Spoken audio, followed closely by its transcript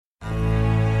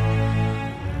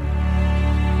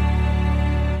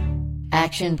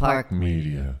Action Park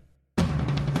Media.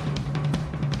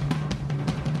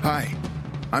 Hi,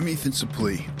 I'm Ethan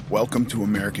Suplee. Welcome to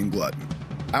American Glutton.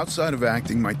 Outside of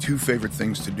acting, my two favorite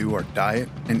things to do are diet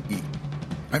and eat.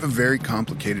 I have a very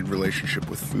complicated relationship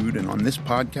with food, and on this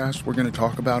podcast, we're going to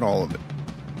talk about all of it.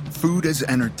 Food as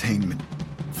entertainment,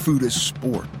 food as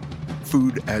sport,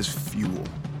 food as fuel.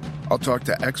 I'll talk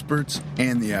to experts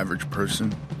and the average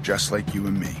person, just like you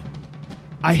and me.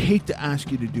 I hate to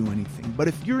ask you to do anything, but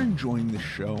if you're enjoying this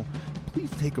show,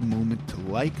 please take a moment to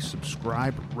like,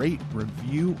 subscribe, rate,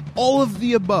 review, all of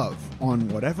the above on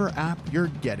whatever app you're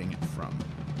getting it from.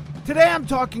 Today I'm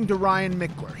talking to Ryan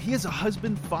Michler. He is a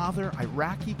husband, father,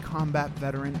 Iraqi combat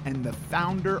veteran, and the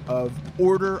founder of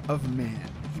Order of Man.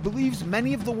 He believes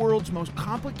many of the world's most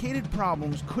complicated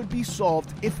problems could be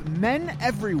solved if men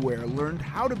everywhere learned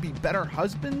how to be better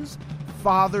husbands,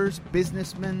 fathers,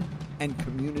 businessmen, and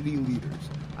community leaders.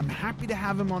 I'm happy to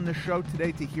have him on the show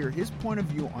today to hear his point of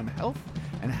view on health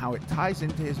and how it ties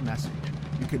into his message.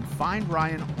 You can find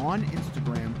Ryan on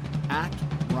Instagram at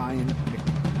Ryan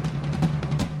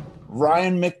Michler.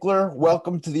 Ryan Michler,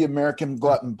 welcome to the American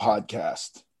Glutton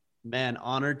podcast. Man,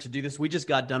 honored to do this. We just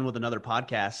got done with another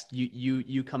podcast,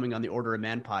 you coming on the Order of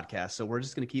Man podcast. So we're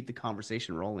just going to keep the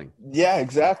conversation rolling. Yeah,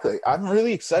 exactly. I'm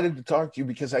really excited to talk to you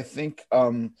because I think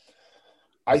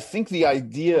the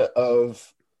idea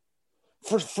of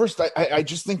first, I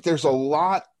just think there's a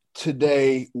lot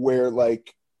today where,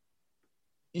 like,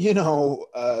 you know,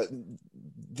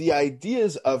 the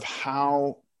ideas of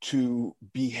how to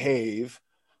behave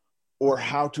or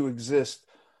how to exist,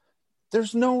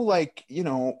 there's no, like, you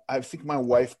know, I think my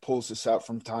wife pulls this out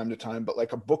from time to time, but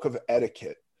like a book of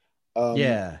etiquette.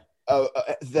 That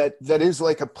is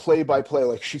like a play-by-play,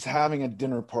 like she's having a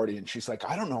dinner party and she's like,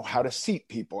 I don't know how to seat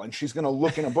people. And she's going to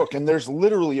look in a book, and there's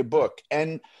literally a book.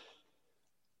 And,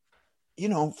 you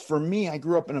know, for me, I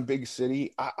grew up in a big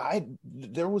city.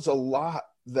 There was a lot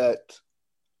that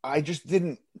I just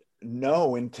didn't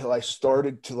know until I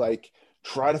started to, like,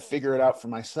 try to figure it out for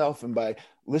myself. And by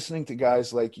listening to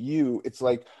guys like you, it's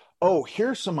like, oh,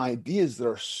 here's some ideas that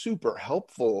are super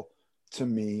helpful to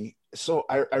me. So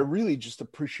I really just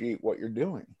appreciate what you're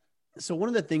doing. So one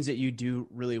of the things that you do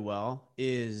really well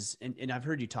is, and I've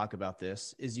heard you talk about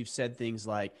this, is you've said things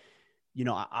like, you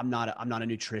know, I'm not a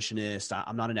nutritionist.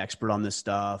 I'm not an expert on this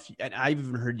stuff. And I've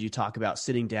even heard you talk about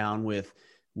sitting down with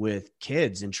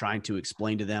kids and trying to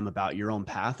explain to them about your own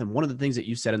path. And one of the things that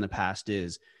you said in the past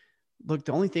is, look,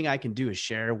 the only thing I can do is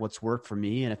share what's worked for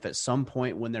me. And if at some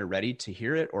point when they're ready to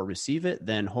hear it or receive it,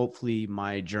 then hopefully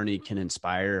my journey can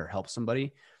inspire or help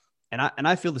somebody. And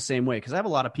I feel the same way, because I have a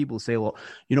lot of people who say, well,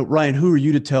 you know, Ryan, who are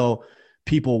you to tell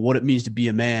people what it means to be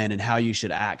a man and how you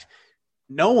should act?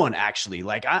 No one, actually.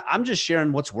 Like, I'm just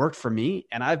sharing what's worked for me.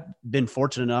 And I've been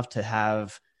fortunate enough to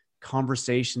have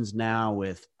conversations now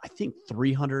with, I think,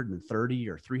 330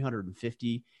 or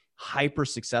 350 hyper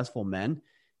successful men.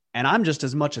 And I'm just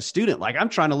as much a student. Like, I'm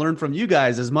trying to learn from you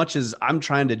guys as much as I'm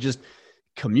trying to just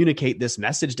communicate this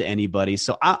message to anybody.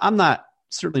 So I'm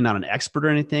certainly not an expert or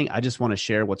anything. I just want to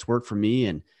share what's worked for me.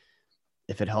 And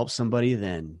if it helps somebody,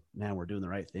 then, man, we're doing the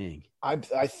right thing. I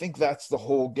think that's the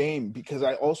whole game, because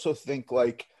I also think,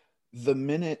 like, the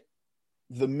minute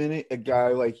a guy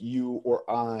like you or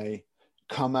I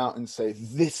come out and say,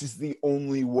 this is the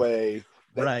only way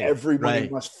that everybody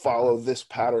must follow this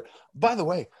pattern. By the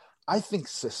way, I think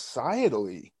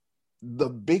societally, the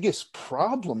biggest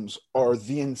problems are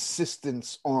the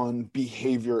insistence on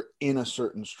behavior in a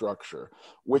certain structure,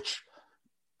 which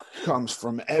comes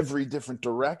from every different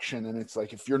direction. And it's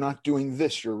like, if you're not doing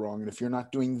this, you're wrong. And if you're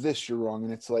not doing this, you're wrong.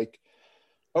 And it's like,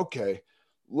 okay,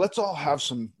 let's all have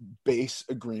some base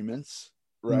agreements,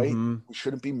 right? Mm-hmm. We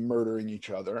shouldn't be murdering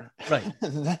each other. Right.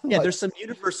 There's some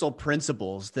universal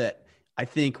principles that I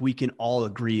think we can all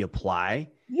agree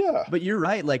apply. Yeah. But you're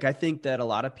right. Like, I think that a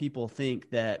lot of people think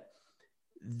that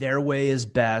their way is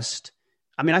best.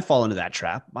 I mean, I fall into that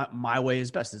trap. My way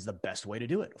is best. This is the best way to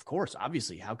do it. Of course,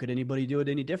 obviously, how could anybody do it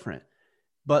any different?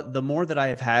 But the more that I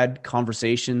have had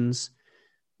conversations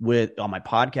on my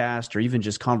podcast, or even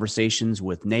just conversations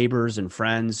with neighbors and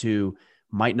friends who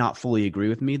might not fully agree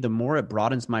with me, the more it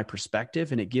broadens my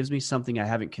perspective and it gives me something I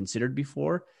haven't considered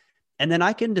before. And then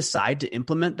I can decide to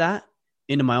implement that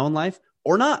into my own life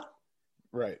or not.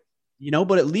 Right. You know,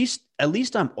 but at least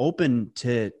I'm open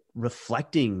to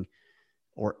reflecting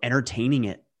or entertaining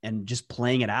it and just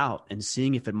playing it out and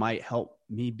seeing if it might help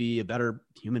me be a better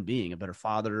human being, a better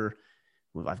father.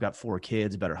 I've got 4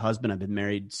 kids, a better husband. I've been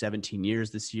married 17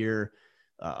 years this year,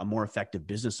 a more effective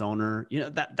business owner. You know,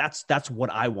 that's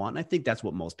what I want. And I think that's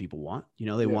what most people want. You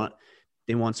know, they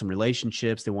want some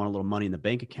relationships. They want a little money in the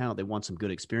bank account. They want some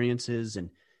good experiences. And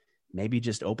maybe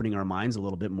just opening our minds a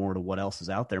little bit more to what else is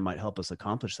out there might help us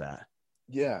accomplish that.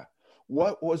 Yeah.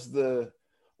 What was the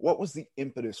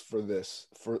impetus for this,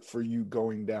 for you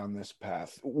going down this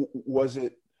path? Was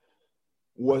it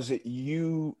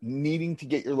you needing to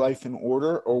get your life in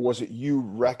order, or was it you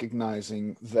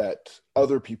recognizing that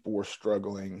other people were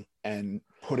struggling and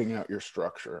putting out your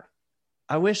structure?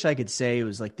 I wish I could say it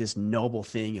was like this noble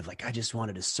thing of like, I just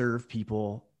wanted to serve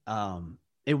people.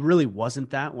 It really wasn't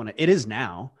that it is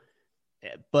now,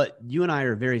 but you and I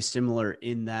are very similar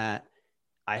in that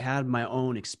I had my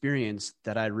own experience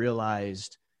that I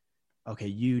realized, okay,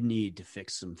 you need to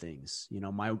fix some things.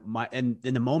 And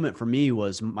the moment for me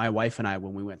was my wife and I,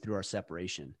 when we went through our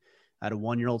separation. I had a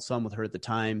 1-year-old son with her at the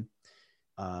time.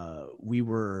 We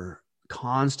were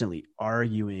constantly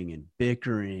arguing and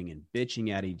bickering and bitching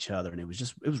at each other. And it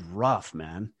was rough,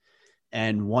 man.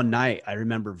 And one night I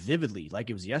remember vividly, like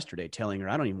it was yesterday, telling her,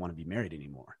 I don't even want to be married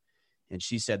anymore. And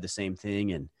she said the same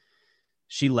thing. And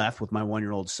she left with my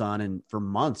 1-year-old son. And for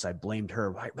months I blamed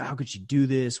her. How could she do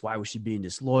this? Why was she being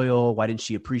disloyal? Why didn't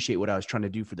she appreciate what I was trying to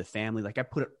do for the family? Like I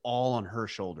put it all on her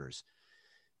shoulders.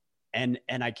 And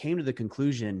I came to the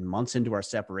conclusion months into our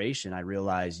separation, I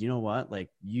realized, you know what, like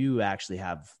you actually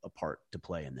have a part to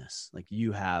play in this. Like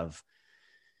you have,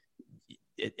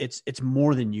 it's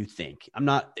more than you think. I'm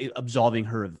not absolving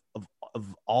her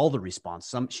of all the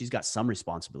response. She's got some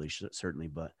responsibility, certainly,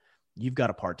 but you've got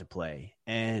a part to play.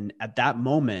 And at that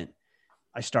moment,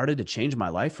 I started to change my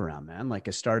life around, man. Like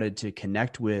I started to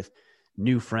connect with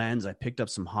new friends. I picked up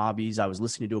some hobbies. I was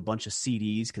listening to a bunch of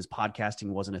CDs because podcasting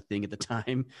wasn't a thing at the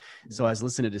time. So I was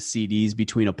listening to CDs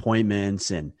between appointments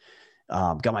and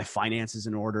got my finances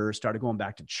in order, started going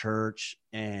back to church.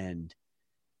 And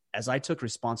as I took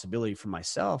responsibility for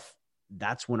myself,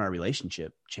 that's when our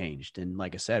relationship changed. And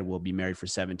like I said, we'll be married for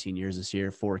 17 years this year,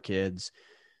 4 kids.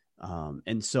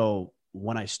 And so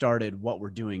when I started what we're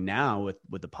doing now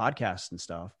with the podcast and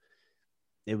stuff,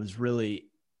 it was really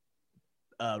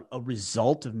a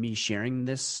result of me sharing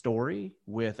this story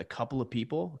with a couple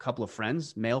of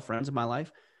friends, male friends in my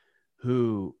life,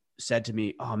 who said to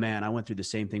me, oh man, I went through the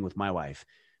same thing with my wife.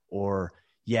 Or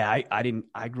yeah,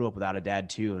 I grew up without a dad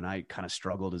too. And I kind of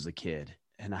struggled as a kid.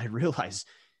 And I realized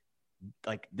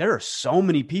like, there are so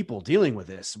many people dealing with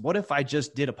this. What if I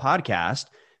just did a podcast?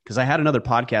 Because I had another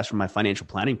podcast from my financial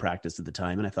planning practice at the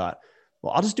time. And I thought,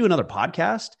 well, I'll just do another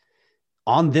podcast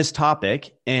on this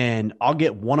topic and I'll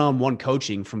get one-on-one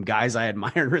coaching from guys I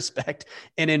admire and respect.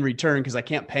 And in return, because I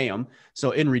can't pay them.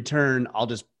 So in return, I'll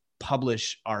just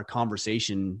publish our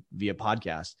conversation via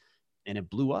podcast. And it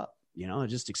blew up, it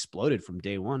just exploded from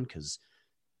day one because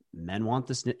men want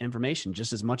this information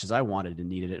just as much as I wanted and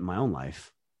needed it in my own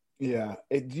life. Yeah.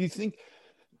 Do you think,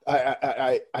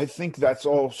 I think that's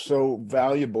all so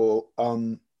valuable.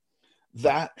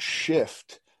 That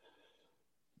shift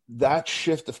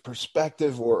of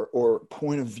perspective or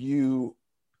point of view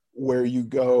where you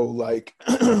go like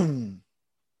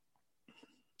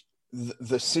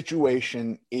the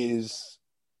situation is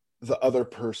the other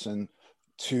person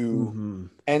to,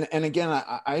 and again,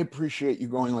 I appreciate you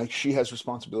going like, she has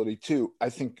responsibility too. I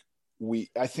think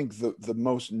the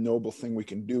most noble thing we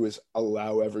can do is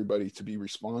allow everybody to be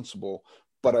responsible.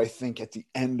 But I think at the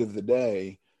end of the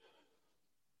day,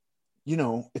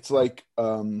 it's like,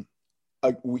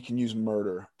 we can use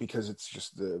murder because it's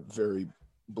just the very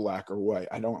black or white.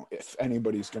 If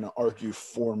anybody's going to argue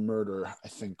for murder, I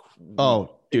think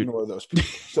ignore those people.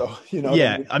 So,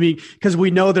 yeah, I mean, because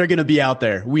we know they're going to be out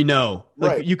there. We know.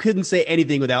 Like, right. You couldn't say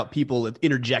anything without people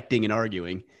interjecting and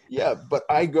arguing. Yeah, but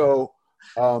I go,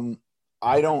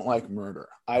 I don't like murder.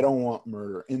 I don't want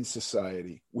murder in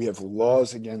society. We have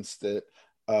laws against it.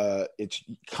 It's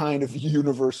kind of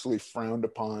universally frowned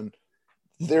upon.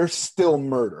 There's still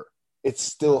murder. It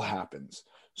still happens.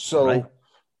 So right.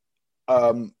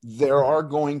 There are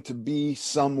going to be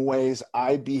some ways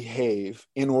I behave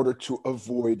in order to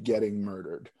avoid getting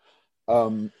murdered.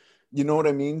 You know what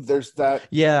I mean? There's that.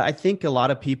 Yeah, I think a lot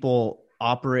of people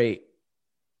operate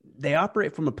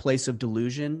from a place of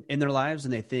delusion in their lives.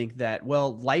 And they think that,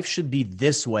 well, life should be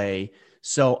this way,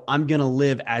 so I'm going to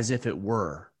live as if it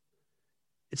were.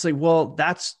 It's like, well,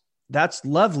 that's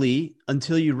lovely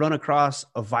until you run across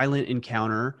a violent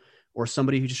encounter or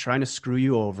somebody who's just trying to screw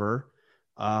you over,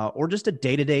 or just a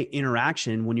day-to-day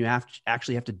interaction when you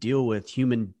actually have to deal with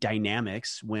human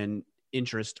dynamics when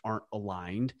interests aren't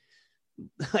aligned.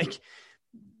 Like,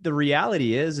 the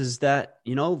reality is that,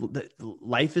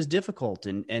 life is difficult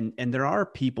and there are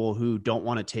people who don't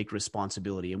want to take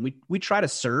responsibility, and we try to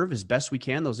serve as best we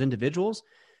can those individuals,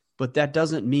 but that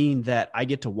doesn't mean that I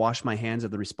get to wash my hands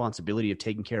of the responsibility of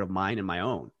taking care of mine and my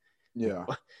own. Yeah.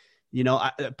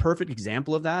 A perfect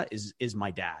example of that is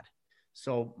my dad.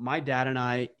 So my dad and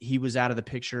I, he was out of the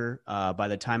picture by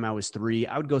the time I was 3.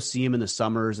 I would go see him in the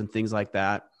summers and things like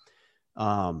that.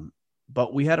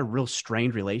 But we had a real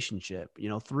strained relationship.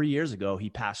 3 years ago, he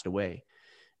passed away.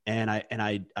 And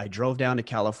I drove down to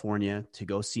California to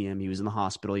go see him. He was in the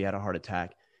hospital. He had a heart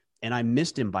attack. And I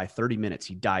missed him by 30 minutes.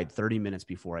 He died 30 minutes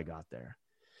before I got there.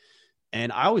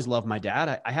 And I always loved my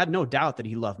dad. I had no doubt that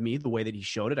he loved me the way that he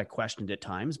showed it. I questioned at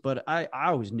times, but I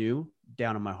always knew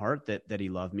down in my heart that he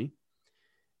loved me.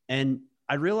 And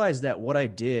I realized that what I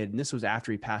did, and this was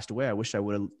after he passed away, I wish I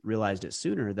would have realized it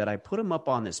sooner, that I put him up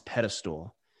on this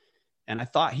pedestal. And I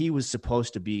thought he was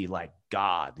supposed to be like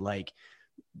God, like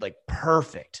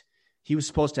perfect. He was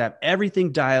supposed to have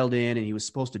everything dialed in, and he was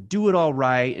supposed to do it all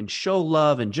right and show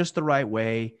love in just the right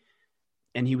way.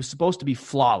 And he was supposed to be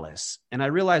flawless. And I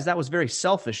realized that was very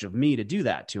selfish of me to do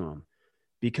that to him,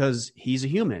 because he's a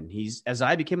human. As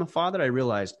I became a father, I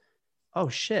realized, oh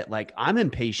shit, like I'm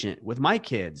impatient with my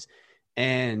kids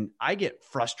and I get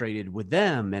frustrated with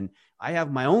them. And I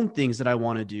have my own things that I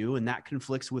want to do. And that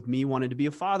conflicts with me wanting to be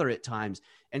a father at times.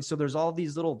 And so there's all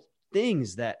these little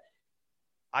things that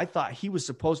I thought he was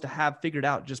supposed to have figured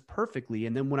out just perfectly.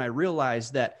 And then when I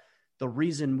realized that the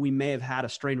reason we may have had a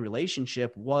strained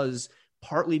relationship was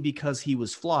partly because he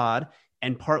was flawed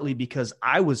and partly because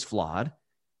I was flawed,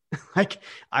 like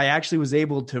I actually was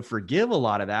able to forgive a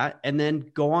lot of that and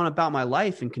then go on about my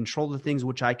life and control the things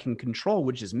which I can control,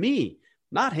 which is me,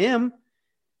 not him.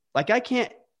 Like I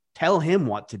can't tell him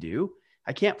what to do.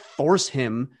 I can't force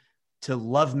him to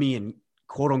love me in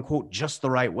quote unquote just the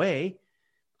right way.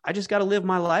 I just got to live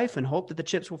my life and hope that the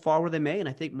chips will fall where they may. And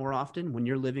I think more often when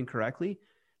you're living correctly,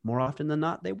 more often than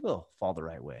not, they will fall the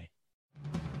right way.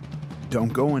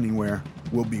 Don't go anywhere.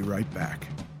 We'll be right back.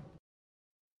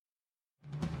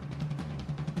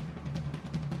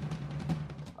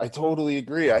 I totally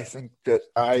agree. I think that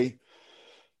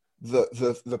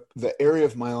the area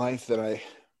of my life that I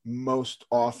most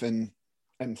often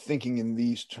am thinking in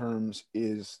these terms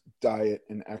is diet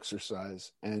and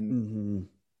exercise. And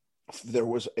there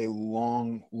was a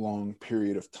long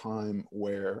period of time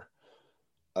where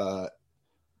the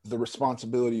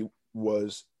responsibility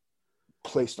was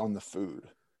placed on the food.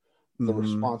 The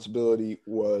responsibility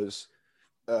was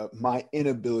my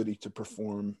inability to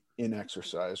perform in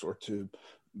exercise or to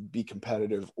be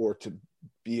competitive or to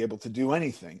be able to do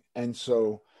anything. And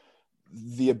so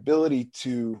the ability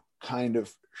to kind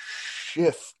of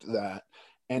shift that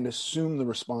and assume the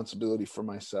responsibility for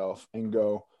myself and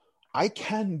go, I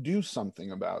can do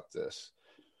something about this.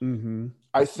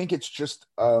 I think it's just,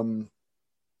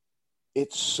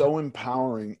 it's so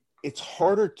empowering. It's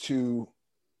harder to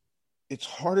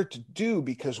do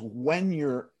because when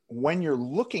you're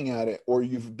looking at it, or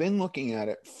you've been looking at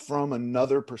it from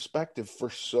another perspective for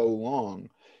so long,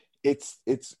 it's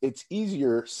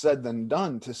easier said than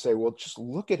done to say, well, just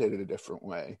look at it a different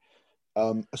way.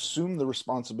 Assume the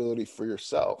responsibility for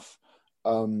yourself.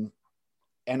 And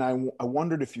I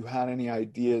wondered if you had any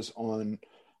ideas on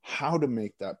how to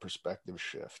make that perspective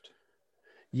shift.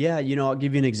 Yeah, I'll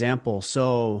give you an example.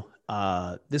 So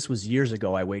this was years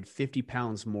ago. I weighed 50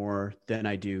 pounds more than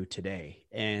I do today.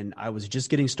 And I was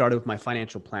just getting started with my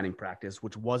financial planning practice,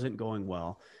 which wasn't going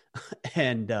well.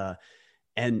 And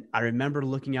I remember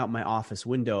looking out my office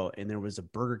window and there was a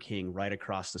Burger King right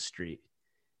across the street.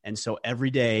 And so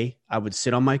every day I would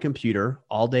sit on my computer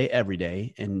all day, every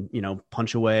day, and,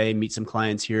 punch away, meet some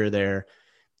clients here or there.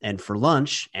 And for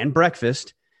lunch and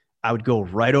breakfast, I would go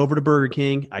right over to Burger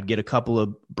King. I'd get a couple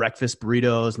of breakfast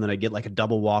burritos and then I'd get like a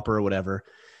double Whopper or whatever.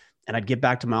 And I'd get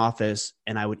back to my office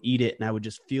and I would eat it. And I would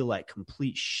just feel like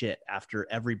complete shit after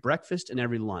every breakfast and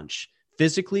every lunch,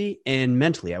 physically and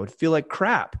mentally. I would feel like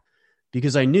crap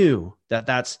because I knew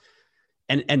that's,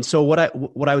 and so what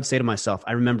I would say to myself,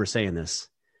 I remember saying this,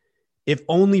 if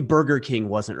only Burger King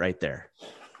wasn't right there.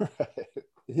 Right.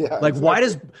 Yeah. Like, exactly. Why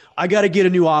does I got to get a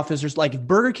new office? There's like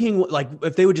Burger King, like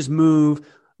if they would just move.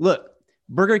 Look,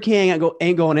 Burger King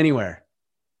ain't going anywhere.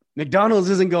 McDonald's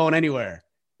isn't going anywhere.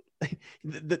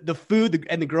 The food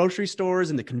and the grocery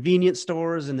stores and the convenience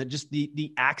stores and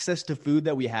the access to food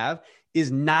that we have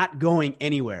is not going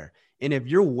anywhere. And if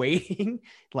you're waiting,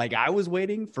 like I was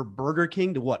waiting for Burger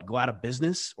King to go out of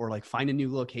business or like find a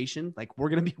new location, like we're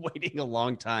going to be waiting a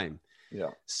long time.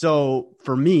 Yeah. So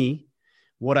for me,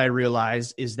 what I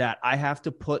realized is that I have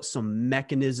to put some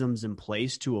mechanisms in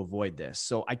place to avoid this.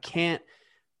 So I can't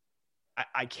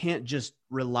just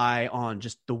rely on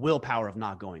just the willpower of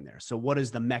not going there. So what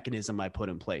is the mechanism I put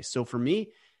in place? So for me,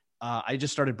 I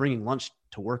just started bringing lunch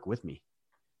to work with me.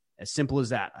 As simple as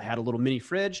that. I had a little mini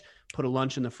fridge, put a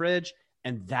lunch in the fridge.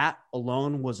 And that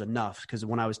alone was enough, because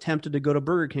when I was tempted to go to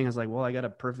Burger King, I was like, well, I got a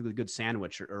perfectly good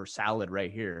sandwich or salad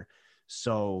right here.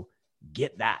 So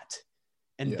get that.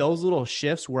 And those little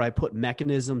shifts where I put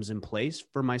mechanisms in place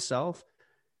for myself,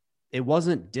 it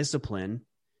wasn't discipline,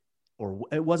 or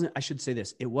it wasn't, I should say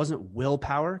this, it wasn't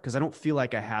willpower, because I don't feel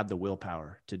like I had the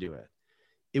willpower to do it.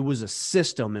 It was a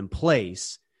system in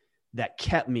place that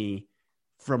kept me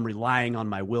from relying on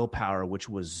my willpower, which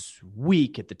was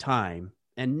weak at the time.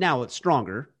 And now it's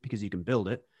stronger because you can build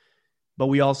it. But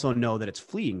we also know that it's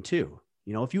fleeting too.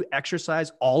 You know, if you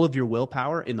exercise all of your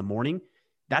willpower in the morning,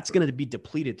 that's going to be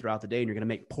depleted throughout the day, and you're going to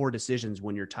make poor decisions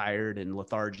when you're tired and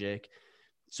lethargic.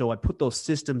 So I put those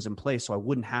systems in place so I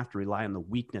wouldn't have to rely on the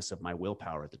weakness of my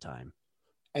willpower at the time.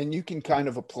 And you can kind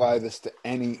of apply this to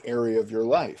any area of your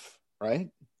life, right?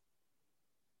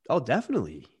 Oh,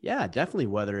 definitely. Yeah, definitely.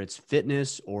 Whether it's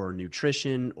fitness or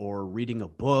nutrition or reading a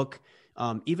book,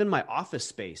 even my office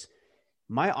space.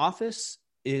 My office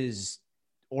is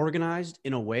organized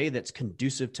in a way that's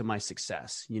conducive to my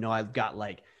success. You know, I've got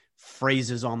like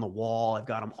phrases on the wall. I've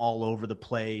got them all over the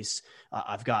place.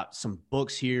 I've got some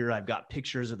books here. I've got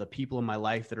pictures of the people in my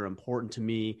life that are important to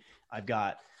me. I've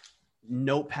got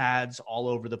notepads all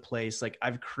over the place. Like,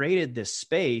 I've created this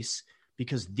space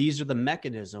because these are the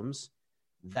mechanisms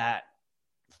that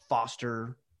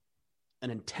foster an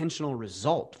intentional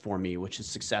result for me, which is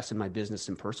success in my business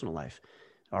and personal life.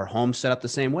 Our home set up the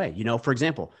same way. You know, for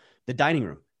example, the dining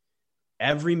room,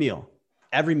 every meal,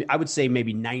 I would say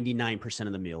maybe 99%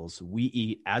 of the meals we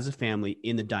eat as a family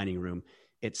in the dining room.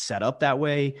 It's set up that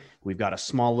way. We've got a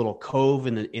small little cove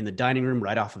in the dining room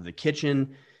right off of the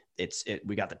kitchen.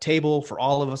 We got the table for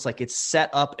all of us. Like, it's set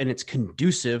up and it's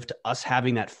conducive to us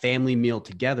having that family meal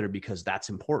together, because that's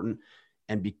important.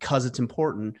 And because it's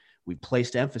important, we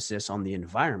placed emphasis on the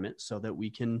environment so that we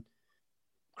can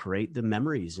create the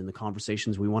memories and the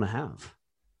conversations we want to have.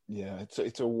 Yeah,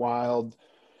 it's a wild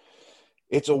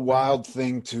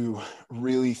thing to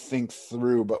really think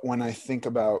through. But when I think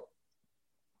about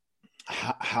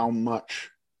how much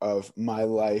of my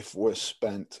life was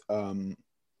spent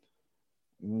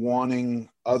wanting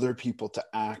other people to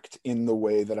act in the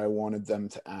way that I wanted them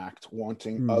to act,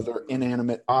 wanting other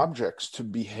inanimate objects to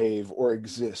behave or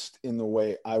exist in the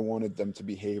way I wanted them to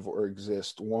behave or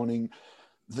exist, wanting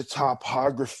the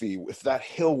topography. If that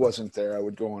hill wasn't there, I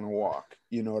would go on a walk.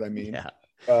 You know what I mean?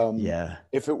 Yeah.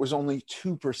 If it was only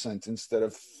 2% instead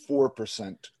of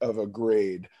 4% of a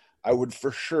grade, I would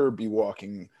for sure be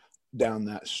walking down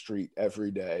that street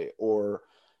every day. Or,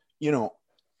 you know,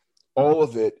 all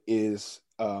of it is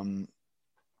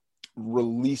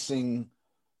releasing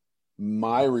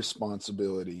my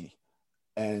responsibility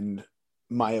and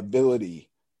my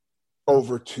ability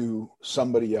over to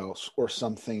somebody else or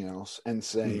something else, and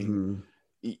saying,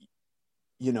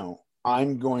 you know,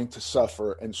 I'm going to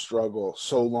suffer and struggle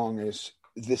so long as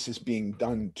this is being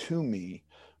done to me,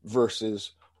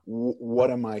 versus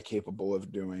what am I capable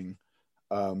of doing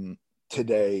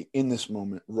today, in this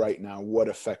moment, right now? What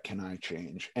effect can I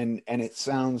change? And it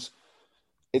sounds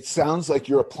like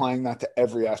you're applying that to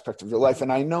every aspect of your life.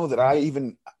 And I know that I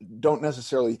even don't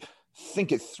necessarily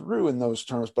think it through in those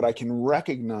terms, but I can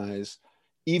recognize,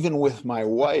 even with my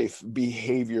wife,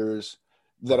 behaviors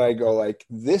that I go like,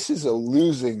 this is a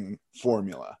losing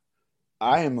formula.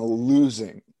 I am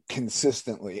losing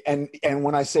consistently. And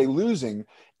when I say losing,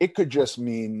 it could just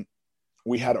mean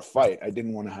we had a fight. I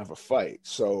didn't want to have a fight.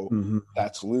 So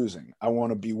that's losing. I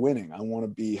want to be winning. I want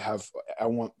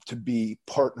to be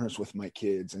partners with my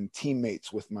kids and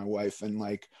teammates with my wife. And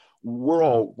like, we're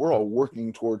all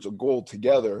working towards a goal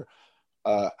together.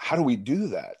 How do we do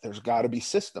that? There's got to be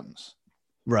systems.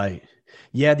 Right.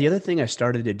 Yeah. The other thing I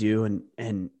started to do,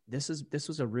 and this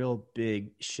was a real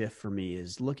big shift for me,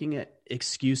 is looking at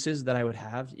excuses that I would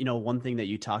have. You know, one thing that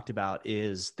you talked about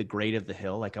is the grade of the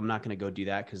hill. Like, I'm not going to go do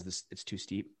that because it's too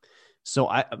steep.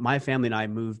 So my family and I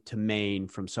moved to Maine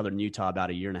from Southern Utah about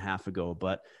a year and a half ago.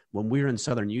 But when we were in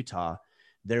Southern Utah,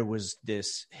 there was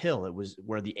this hill. It was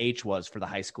where the H was for the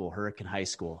high school, Hurricane High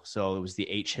School. So it was the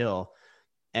H hill.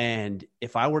 And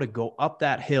if I were to go up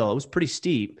that hill, it was pretty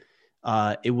steep.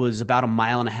 It was about 1.5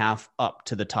 miles up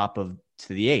to the top to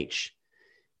the H.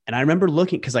 And I remember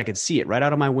looking, because I could see it right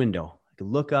out of my window. I could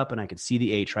look up and I could see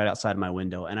the H right outside of my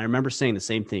window. And I remember saying the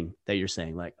same thing that you're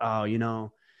saying, like, oh, you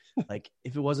know, like,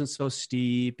 if it wasn't so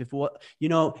steep, you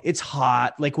know, it's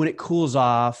hot, like when it cools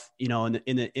off, you know,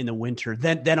 in the winter,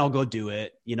 then I'll go do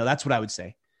it. You know, that's what I would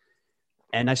say.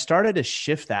 And I started to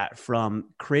shift that from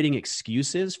creating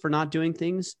excuses for not doing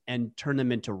things and turn them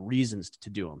into reasons to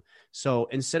do them. So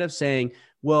instead of saying,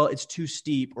 well, it's too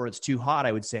steep or it's too hot,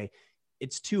 I would say,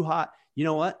 it's too hot. You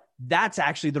know what? That's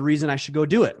actually the reason I should go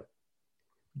do it.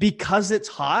 Because it's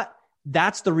hot,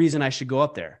 that's the reason I should go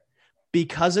up there.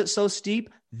 Because it's so steep,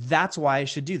 that's why I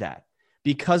should do that.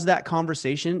 Because that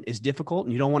conversation is difficult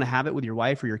and you don't want to have it with your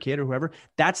wife or your kid or whoever,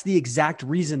 that's the exact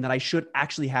reason that I should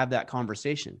actually have that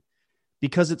conversation.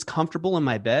 Because it's comfortable in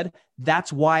my bed,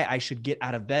 that's why I should get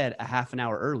out of bed a half an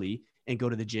hour early and go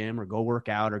to the gym or go work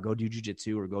out or go do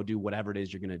jujitsu or go do whatever it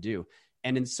is you're going to do.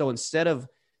 And so instead of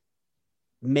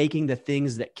making the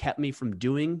things that kept me from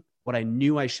doing what I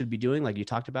knew I should be doing, like you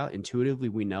talked about, intuitively,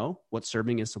 we know what's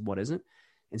serving us and what isn't.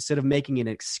 Instead of making an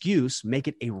excuse, make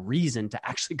it a reason to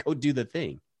actually go do the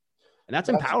thing. And that's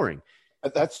empowering.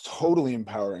 That's totally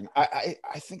empowering. I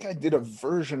think I did a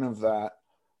version of that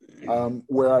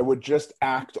where I would just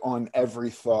act on every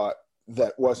thought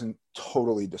that wasn't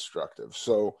totally destructive.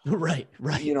 So, right.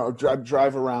 You know,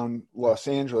 drive around Los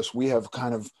Angeles. We have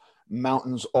kind of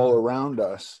mountains all around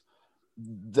us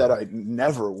that I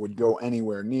never would go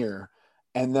anywhere near.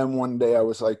 And then one day I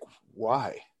was like,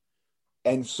 why?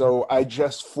 And so I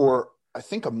just, for I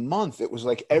think a month, it was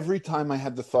like every time I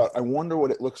had the thought, I wonder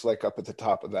what it looks like up at the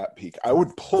top of that peak, I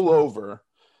would pull over,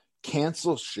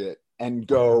 cancel shit, and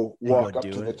go walk up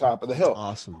to the top of the hill. That's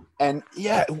awesome. And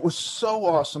yeah, it was so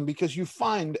awesome because you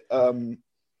find,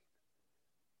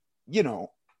 you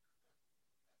know,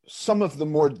 some of the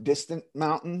more distant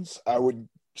mountains, I would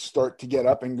start to get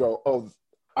up and go, oh,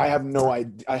 I have no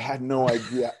idea. I had no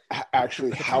idea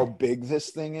actually how big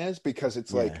this thing is, because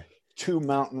it's like 2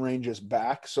 mountain ranges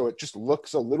back. So it just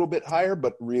looks a little bit higher,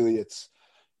 but really it's,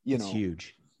 you know,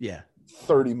 huge. Yeah.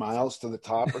 30 miles to the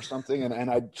top or something. And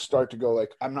I'd start to go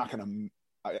like, I'm not going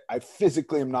to, I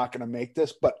physically am not going to make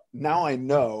this, but now I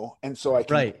know. And so I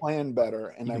can plan better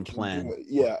and I can plan. Do it.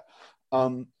 Yeah.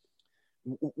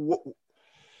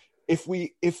 If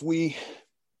we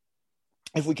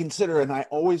consider, and I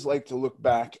always like to look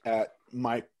back at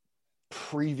my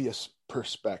previous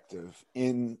perspective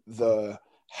in the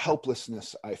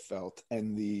helplessness I felt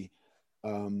and the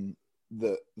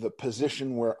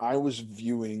position where I was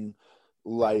viewing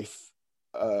life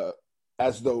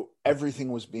as though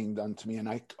everything was being done to me, and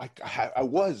I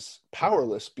was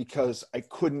powerless because I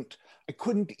couldn't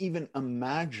even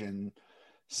imagine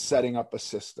setting up a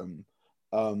system.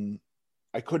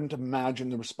 I couldn't imagine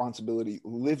the responsibility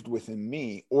lived within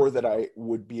me, or that I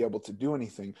would be able to do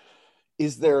anything.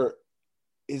 Is there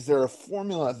a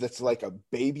formula that's like a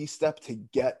baby step to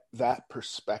get that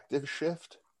perspective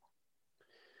shift?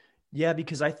 Yeah,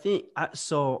 because I think,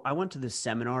 so I went to this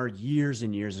seminar years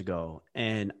and years ago,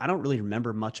 and I don't really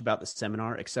remember much about the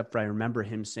seminar, except for I remember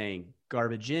him saying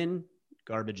garbage in,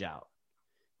 garbage out.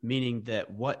 Meaning that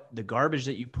what the garbage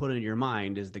that you put in your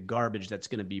mind is the garbage that's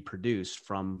going to be produced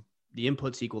from the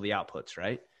inputs equal the outputs,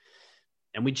 right?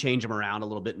 And we change them around a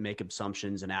little bit and make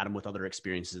assumptions and add them with other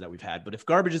experiences that we've had. But if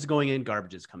garbage is going in,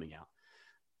 garbage is coming out.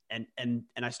 And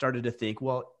I started to think,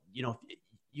 well, you know,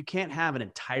 you can't have an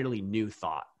entirely new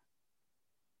thought.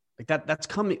 Like that's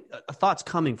coming, a thought's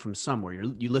coming from somewhere.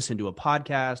 You listen to a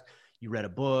podcast, you read a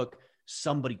book,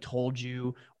 somebody told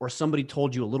you, or somebody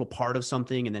told you a little part of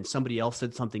something, and then somebody else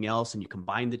said something else, and you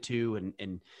combined the two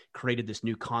and created this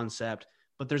new concept.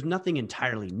 But there's nothing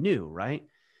entirely new, right?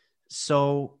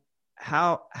 So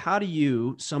how do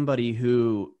you, somebody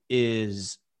who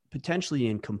is potentially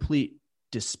in complete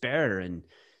despair and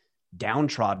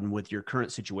downtrodden with your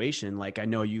current situation, like I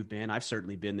know you've been, I've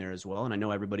certainly been there as well, and I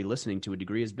know everybody listening to a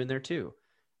degree has been there too.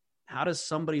 How does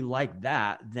somebody like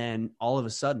that then all of a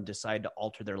sudden decide to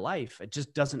alter their life? It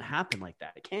just doesn't happen like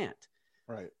that. It can't.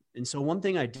 Right. And so one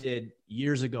thing I did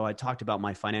years ago, I talked about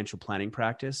my financial planning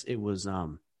practice. It was, it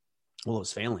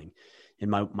was failing.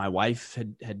 And my wife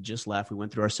had just left. We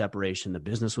went through our separation. The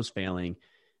business was failing.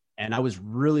 And I was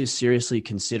really seriously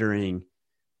considering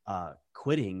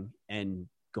quitting and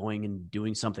going and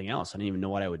doing something else. I didn't even know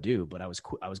what I would do, but I was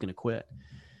going to quit.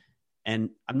 And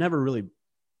I've never really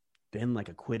been like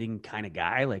a quitting kind of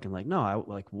guy. Like, I'm like, no,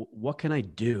 what can I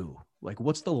do? Like,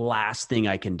 what's the last thing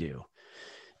I can do?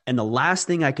 And the last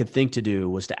thing I could think to do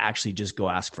was to actually just go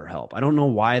ask for help. I don't know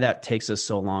why that takes us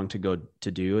so long to go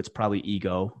to do. It's probably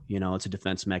ego, you know, it's a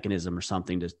defense mechanism or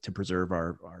something to preserve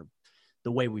our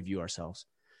the way we view ourselves.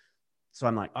 So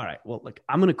I'm like, all right, well, like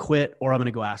I'm going to quit, or I'm going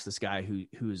to go ask this guy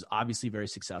who's obviously very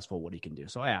successful what he can do.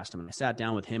 So I asked him, and I sat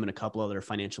down with him and a couple other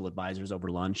financial advisors over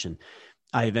lunch, and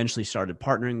I eventually started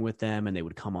partnering with them, and they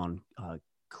would come on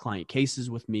client cases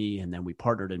with me, and then we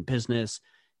partnered in business.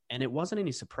 And it wasn't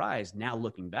any surprise now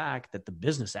looking back that the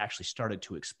business actually started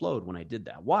to explode when I did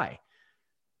that. Why?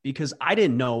 Because I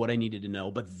didn't know what I needed to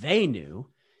know, but they knew,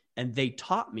 and they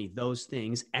taught me those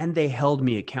things, and they held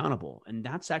me accountable. And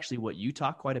that's actually what you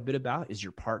talk quite a bit about, is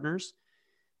your partners.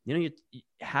 You know,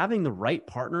 having the right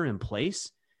partner in place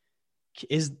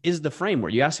is the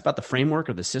framework. You asked about the framework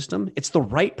or the system. It's the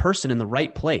right person in the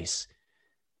right place,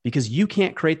 because you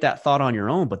can't create that thought on your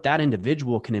own, but that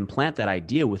individual can implant that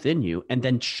idea within you and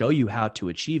then show you how to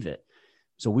achieve it.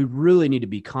 So we really need to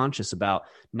be conscious about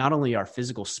not only our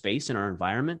physical space in our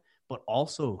environment, but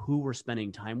also who we're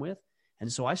spending time with.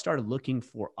 And so I started looking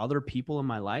for other people in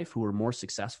my life who were more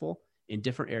successful in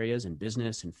different areas, in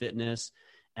business and fitness.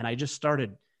 And I just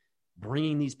started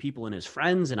bringing these people in as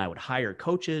friends, and I would hire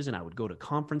coaches and I would go to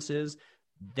conferences.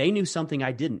 They knew something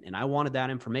I didn't, and I wanted that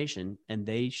information, and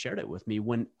they shared it with me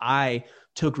when I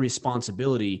took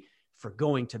responsibility for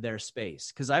going to their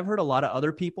space. Because I've heard a lot of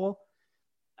other people,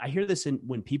 I hear this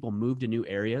when people move to new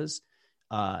areas,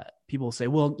 people say,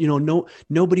 well,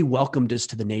 nobody welcomed us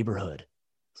to the neighborhood.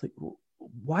 It's like,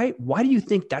 why do you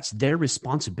think that's their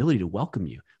responsibility to welcome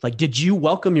you? Like, did you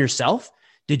welcome yourself?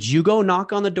 Did you go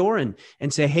knock on the door and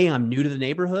say, hey, I'm new to the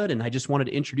neighborhood and I just wanted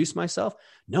to introduce myself?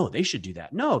 No, they should do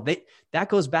that. No, that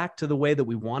goes back to the way that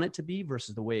we want it to be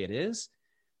versus the way it is.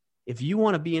 If you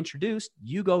want to be introduced,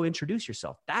 you go introduce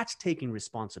yourself. That's taking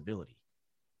responsibility.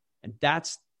 And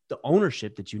that's the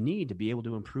ownership that you need to be able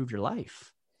to improve your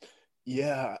life.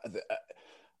 Yeah.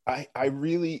 I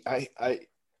really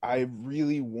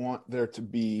want there to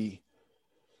be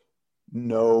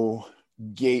no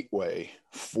gateway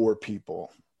for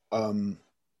people. And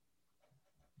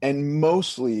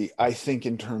mostly I think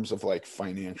in terms of like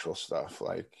financial stuff,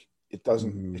 like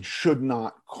it should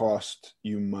not cost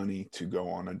you money to go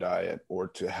on a diet or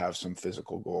to have some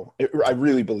physical goal. I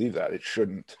really believe that it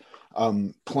shouldn't.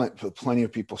 Plenty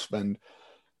of people spend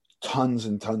tons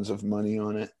and tons of money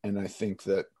on it. And I think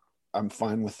that I'm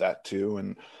fine with that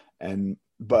too.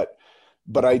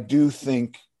 But I do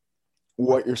think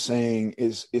what you're saying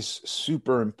is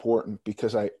super important,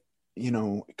 because it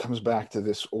comes back to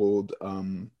this old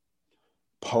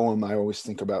poem I always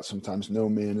think about sometimes, no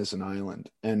man is an island.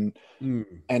 And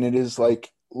it is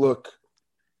like, look,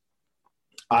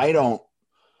 I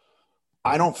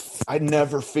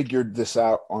never figured this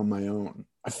out on my own.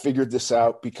 I figured this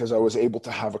out because I was able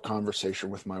to have a conversation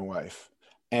with my wife.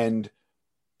 And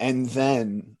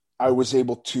then I was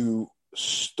able to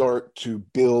start to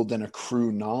build and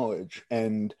accrue knowledge.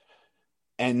 And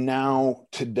now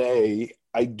today,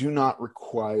 I do not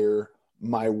require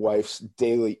my wife's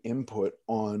daily input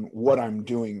on what I'm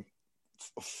doing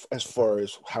as far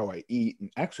as how I eat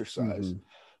and exercise.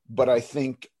 But I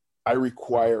think I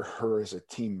require her as a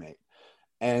teammate.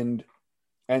 And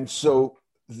so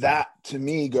that to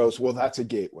me goes, well, that's a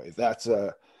gateway. That's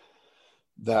what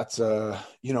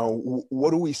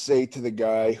do we say to the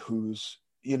guy who's,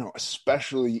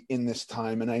 especially in this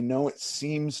time, and I know it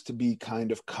seems to be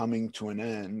kind of coming to an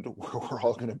end where we're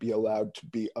all going to be allowed to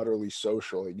be utterly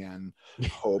social again.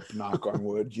 Hope, knock on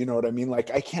wood. You know what I mean? Like,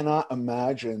 I cannot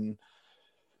imagine,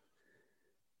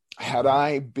 had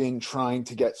I been trying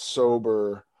to get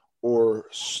sober or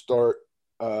start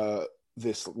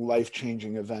this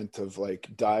life-changing event of like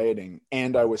dieting,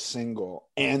 and I was single,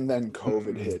 and then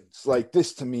COVID hits, like,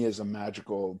 this to me is a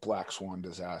magical black swan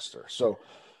disaster. So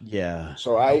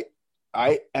I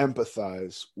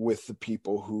empathize with the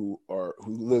people who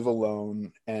live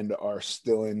alone and are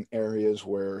still in areas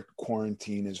where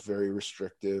quarantine is very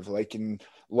restrictive. Like in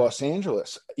Los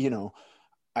Angeles,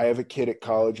 I have a kid at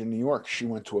college in New York. She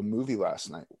went to a movie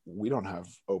last night. We don't have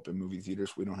open movie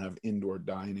theaters. We don't have indoor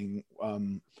dining.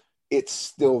 It's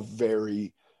still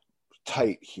very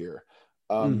tight here.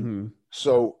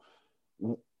 So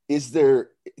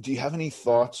do you have any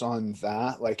thoughts on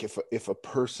that? Like if a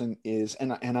person is,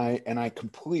 and I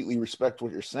completely respect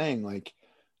what you're saying. Like,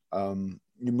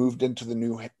 you moved into the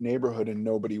new neighborhood and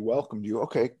nobody welcomed you.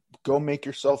 Okay, go make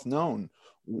yourself known.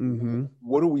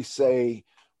 What do we say?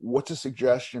 What's a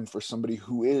suggestion for somebody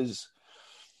who is,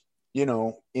 in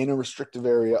a restrictive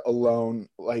area alone?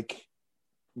 Like,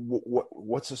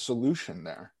 what's a solution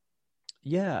there?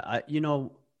 Yeah.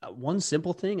 One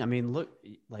simple thing. I mean, look,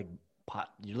 like,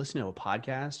 you're listening to a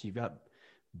podcast, you've got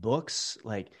books,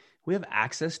 like, we have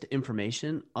access to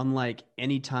information unlike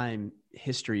any time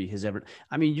history has ever.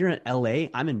 I mean, you're in LA,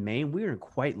 I'm in Maine. We're in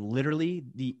quite literally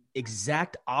the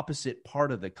exact opposite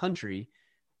part of the country.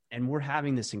 And we're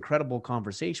having this incredible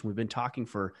conversation. We've been talking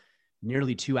for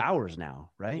nearly 2 hours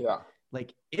now, right? Yeah.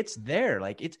 Like, it's there.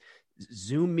 Like, it's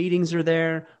Zoom meetings are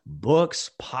there,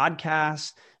 books,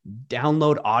 podcasts,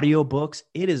 download audio books.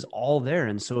 It is all there.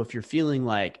 And so if you're feeling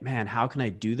like, man, how can I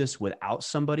do this without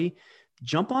somebody?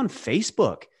 Jump on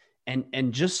Facebook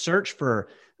and just search for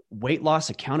weight loss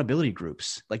accountability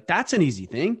groups. Like, that's an easy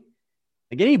thing.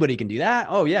 Like, anybody can do that.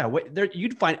 Oh yeah.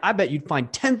 I bet you'd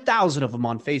find 10,000 of them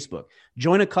on Facebook.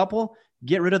 Join a couple,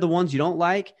 get rid of the ones you don't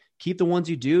like, keep the ones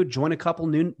you do, join a couple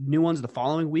new ones the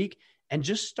following week, and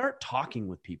just start talking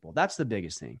with people. That's the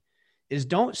biggest thing, is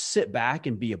don't sit back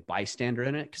and be a bystander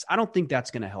in it, because I don't think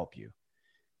that's going to help you.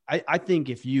 I think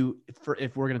if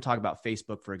we're going to talk about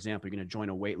Facebook, for example, you're going to join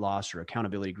a weight loss or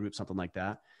accountability group, something like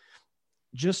that.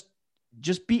 Just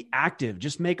be active.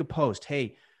 Just make a post.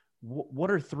 Hey, what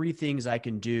are 3 things I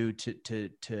can do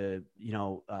to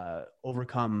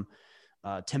overcome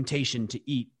temptation to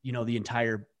eat, the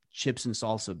entire chips and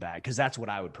salsa bag? Cause that's what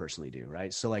I would personally do.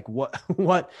 Right. So like,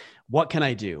 what can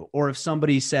I do? Or if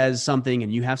somebody says something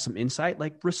and you have some insight,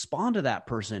 like respond to that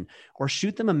person or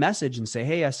shoot them a message and say,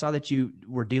 hey, I saw that you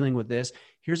were dealing with this.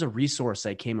 Here's a resource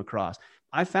I came across.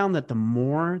 I found that the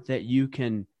more that you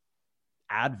can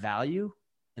add value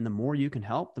and the more you can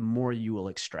help, the more you will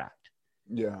extract.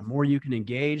 Yeah. The more you can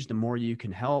engage, the more you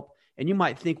can help. And you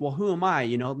might think, well, who am I?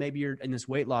 Maybe you're in this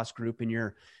weight loss group and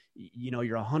you're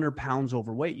 100 pounds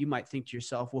overweight. You might think to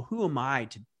yourself, well, who am I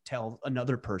to tell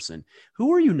another person?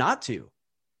 Who are you not to?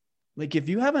 Like, if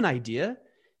you have an idea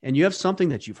and you have something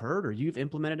that you've heard or you've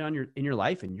implemented in your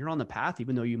life and you're on the path,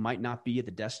 even though you might not be at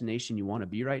the destination you want to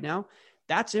be right now,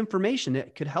 that's information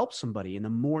that could help somebody. And the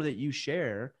more that you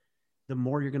share, the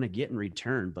more you're going to get in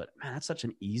return. But man, that's such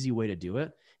an easy way to do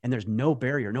it. And there's no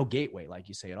barrier, no gateway, like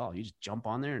you say at all. You just jump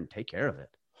on there and take care of it.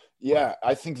 Yeah,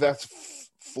 I think that's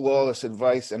flawless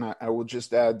advice. And I will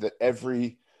just add that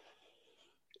every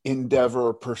endeavor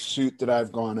or pursuit that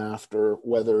I've gone after,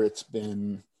 whether it's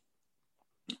been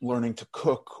learning to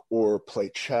cook or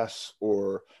play chess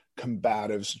or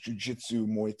combatives, jiu-jitsu,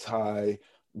 Muay Thai,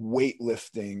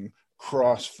 weightlifting,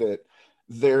 CrossFit,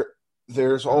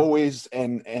 there's always,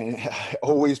 and I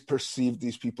always perceive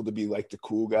these people to be like the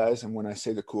cool guys. And when I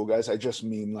say the cool guys, I just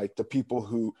mean like the people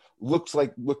who look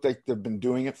like they've been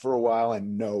doing it for a while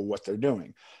and know what they're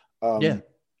doing.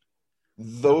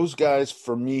 Those guys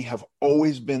for me have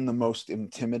always been the most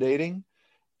intimidating.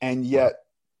 And yet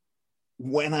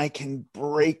when I can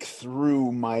break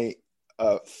through my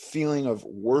feeling of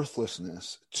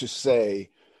worthlessness to say,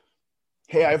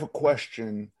 hey, I have a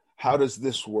question. How does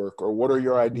this work? Or what are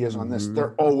your ideas on this?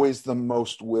 They're always the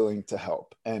most willing to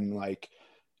help. And like,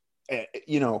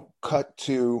 cut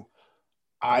to,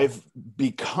 I've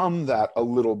become that a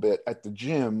little bit at the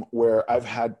gym where I've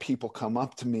had people come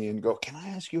up to me and go, can I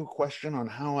ask you a question on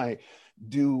how I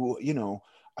do,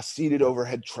 a seated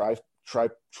overhead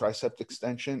tricep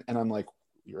extension? And I'm like,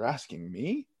 you're asking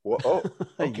me? Well, oh,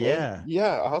 okay.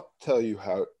 Yeah, I'll tell you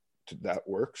how that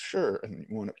works. Sure. And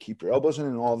you want to keep your elbows in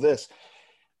and all this.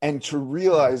 And to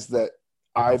realize that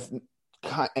I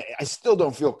still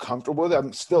don't feel comfortable with it.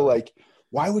 I'm still like,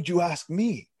 why would you ask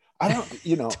me? I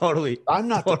don't, Totally. I'm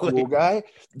not the cool guy.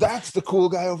 That's the cool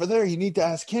guy over there. You need to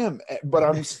ask him. But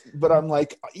I'm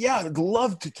like, yeah, I'd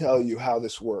love to tell you how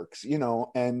this works,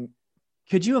 and.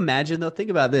 Could you imagine though? Think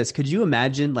about this. Could you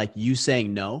imagine like you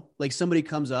saying no? Like somebody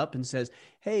comes up and says,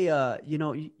 hey,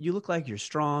 you look like you're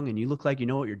strong and you look like you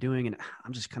know what you're doing. And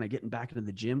I'm just kind of getting back into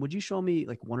the gym. Would you show me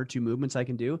like 1 or 2 movements I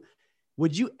can do?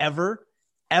 Would you ever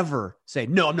say,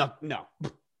 no, I'm not? No,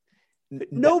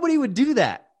 nobody would do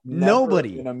that.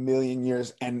 Nobody in a million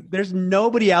years. And there's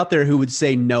nobody out there who would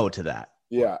say no to that.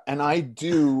 Yeah. And I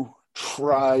do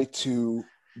try to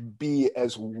be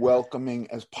as welcoming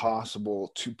as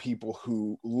possible to people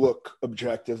who look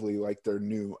objectively like they're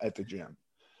new at the gym.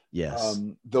 Yes.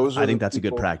 I think that's a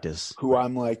good practice. Who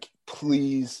I'm like,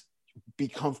 please be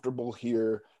comfortable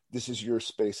here. This is your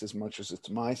space as much as it's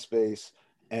my space.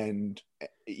 And,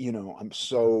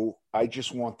 I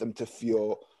just want them to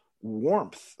feel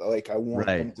warmth. Like I want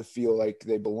them to feel like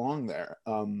they belong there.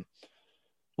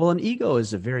 Well, an ego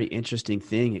is a very interesting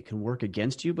thing. It can work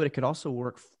against you, but it could also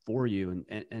work for you.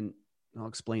 And I'll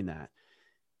explain that.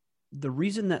 The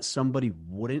reason that somebody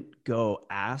wouldn't go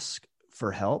ask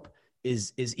for help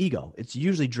is ego. It's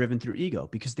usually driven through ego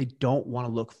because they don't want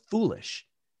to look foolish,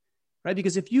 right?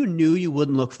 Because if you knew you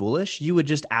wouldn't look foolish, you would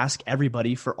just ask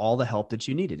everybody for all the help that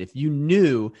you needed. If you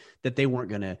knew that they weren't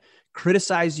going to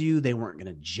criticize you, they weren't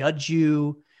going to judge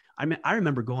you. I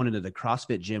remember going into the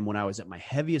CrossFit gym when I was at my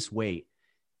heaviest weight,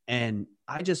 and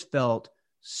I just felt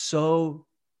so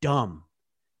dumb.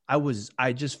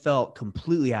 I just felt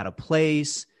completely out of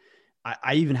place.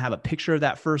 I even have a picture of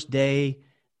that first day.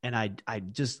 And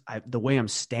the way I'm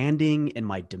standing and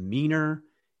my demeanor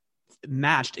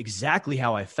matched exactly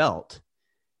how I felt.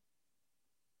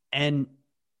 And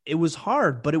it was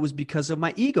hard, but it was because of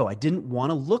my ego. I didn't want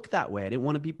to look that way. I didn't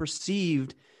want to be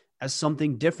perceived as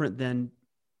something different than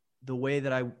the way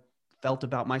that I felt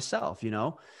about myself,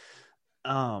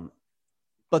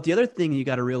 But the other thing you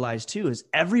got to realize too is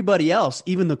everybody else,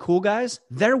 even the cool guys,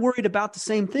 they're worried about the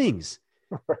same things.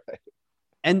 Right.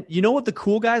 And you know what the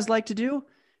cool guys like to do?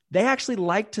 They actually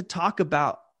like to talk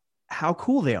about how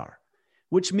cool they are,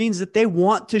 which means that they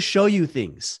want to show you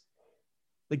things.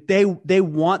 Like they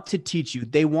want to teach you.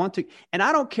 They want to, and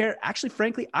I don't care. Actually,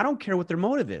 frankly, I don't care what their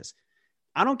motive is.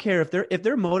 I don't care if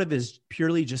their motive is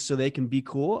purely just so they can be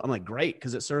cool. I'm like, great,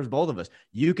 because it serves both of us.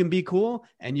 You can be cool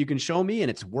and you can show me, and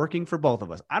it's working for both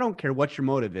of us. I don't care what your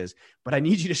motive is, but I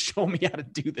need you to show me how to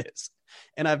do this.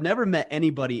 And I've never met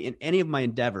anybody in any of my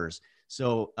endeavors.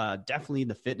 So definitely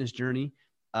the fitness journey,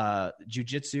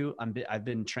 jiu-jitsu. I've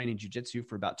been training jiu-jitsu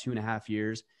for about 2.5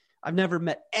 years. I've never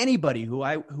met anybody who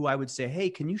I would say, hey,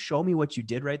 can you show me what you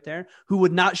did right there? Who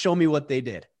would not show me what they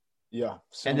did. Yeah.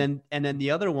 Same. And then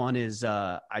the other one is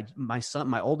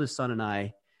my oldest son and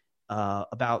I,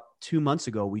 about 2 months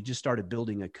ago, we just started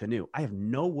building a canoe. I have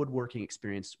no woodworking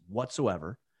experience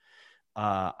whatsoever.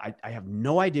 I have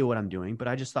no idea what I'm doing, but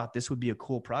I just thought this would be a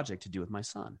cool project to do with my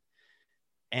son.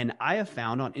 And I have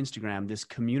found on Instagram this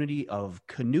community of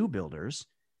canoe builders,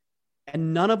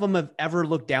 and none of them have ever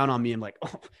looked down on me and like,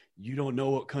 oh, you don't know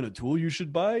what kind of tool you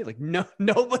should buy? Like, no,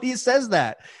 nobody says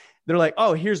that. They're like,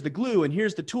 oh, here's the glue, and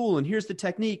here's the tool, and here's the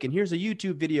technique, and here's a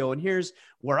YouTube video, and here's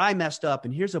where I messed up,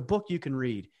 and here's a book you can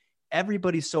read.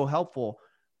 Everybody's so helpful.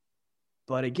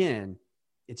 But again,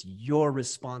 it's your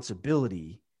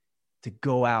responsibility to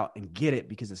go out and get it,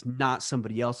 because it's not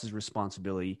somebody else's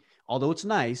responsibility. Although it's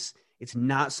nice, it's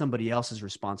not somebody else's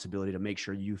responsibility to make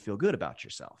sure you feel good about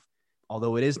yourself.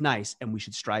 Although it is nice, and we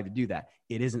should strive to do that,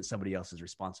 it isn't somebody else's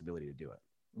responsibility to do it.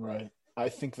 Right. I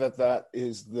think that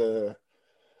is the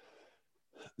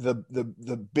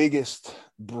biggest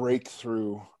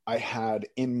breakthrough I had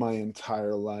in my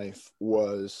entire life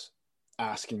was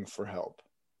asking for help.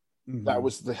 Mm-hmm. That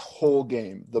was the whole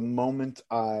game. The moment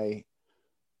I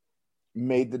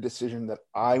made the decision that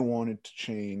I wanted to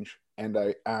change, and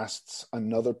I asked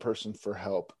another person for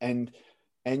help. And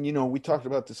you know, we talked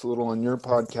about this a little on your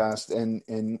podcast,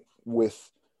 and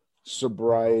with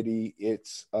sobriety,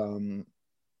 it's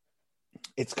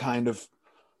kind of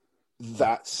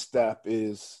that step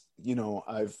is, you know,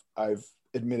 I've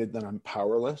admitted that I'm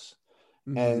powerless.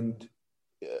 Mm-hmm. And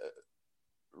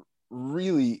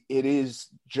really it is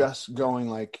just going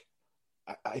like,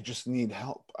 I just need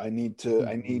help. I need to,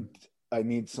 mm-hmm. I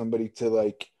need somebody to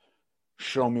like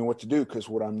show me what to do, because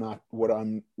what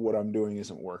I'm doing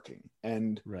isn't working.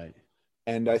 And right.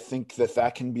 And I think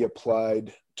that can be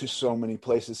applied to so many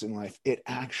places in life. It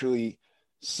actually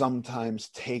sometimes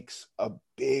takes a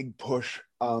big push.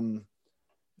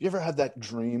 You ever had that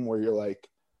dream where you're like,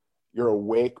 you're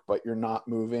awake, but you're not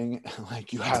moving, and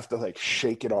like you have to like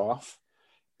shake it off?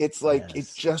 It's like,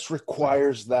 yes. It just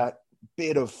requires that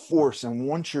bit of force. And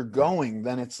once you're going,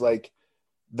 then it's like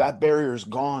that barrier is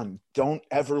gone. Don't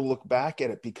ever look back at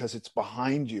it, because it's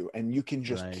behind you and you can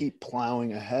just keep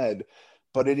plowing ahead.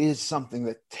 But it is something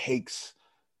that takes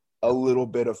a little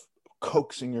bit of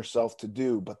coaxing yourself to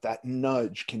do, but that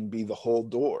nudge can be the whole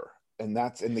door, and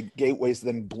the gateway's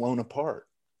then blown apart.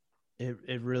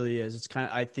 It really is. It's kind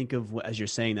of, I think of, as you're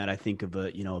saying that, I think of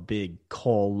a big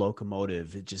coal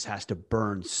locomotive. It just has to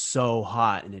burn so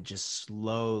hot, and it just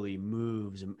slowly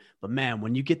moves. But man,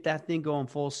 when you get that thing going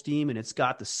full steam, and it's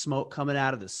got the smoke coming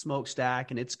out of the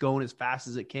smokestack, and it's going as fast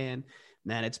as it can,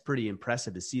 man, it's pretty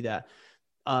impressive to see that.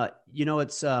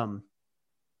 It's I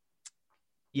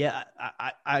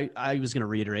was going to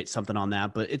reiterate something on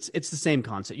that, but it's the same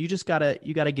concept. You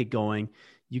gotta get going.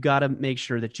 You got to make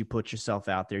sure that you put yourself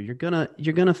out there. You're going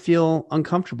to feel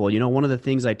uncomfortable. You know, one of the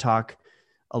things I talk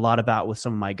a lot about with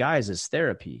some of my guys is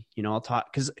therapy. You know, I'll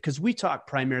talk cause we talk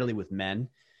primarily with men,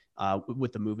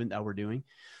 with the movement that we're doing.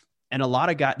 And a lot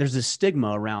of guys, there's a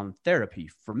stigma around therapy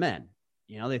for men.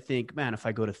 You know, they think, man, if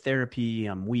I go to therapy,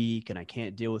 I'm weak and I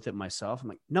can't deal with it myself. I'm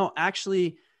like, no,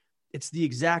 actually it's the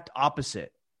exact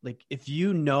opposite. Like, if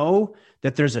you know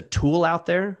that there's a tool out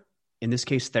there, in this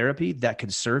case, therapy, that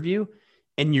could serve you,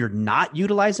 and you're not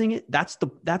utilizing it, that's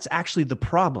actually the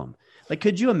problem. Like,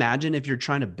 could you imagine if you're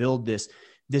trying to build this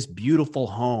beautiful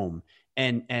home,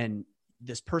 and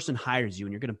this person hires you,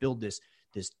 and you're going to build this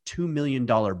 $2 million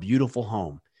beautiful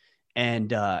home.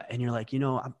 And you're like,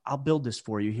 I'll build this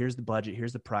for you. Here's the budget.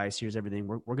 Here's the price. Here's everything.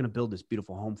 We're going to build this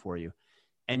beautiful home for you.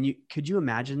 And could you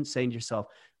imagine saying to yourself,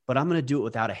 but I'm going to do it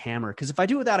without a hammer? Because if I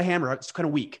do it without a hammer, it's kind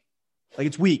of weak. Like,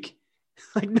 it's weak.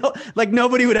 Like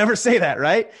nobody would ever say that,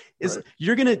 right?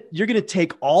 You're going to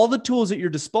take all the tools at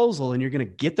your disposal, and you're going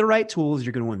to get the right tools.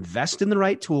 You're going to invest in the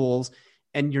right tools,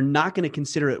 and you're not going to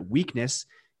consider it weakness.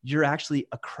 You're actually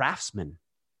a craftsman.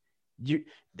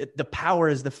 The power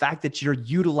is the fact that you're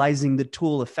utilizing the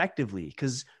tool effectively,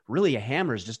 because really a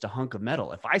hammer is just a hunk of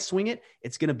metal. If I swing it,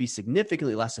 it's going to be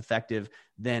significantly less effective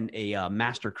than a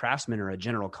master craftsman or a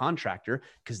general contractor,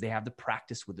 because they have the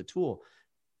practice with the tool.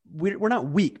 We're not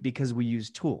weak because we use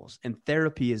tools, and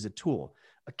therapy is a tool.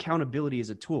 Accountability is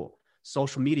a tool.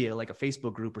 Social media, like a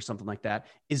Facebook group or something like that,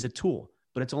 is a tool,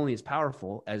 but it's only as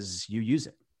powerful as you use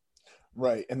it.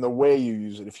 Right. And the way you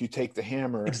use it, if you take the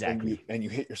hammer Exactly. and you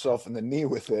hit yourself in the knee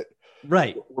with it,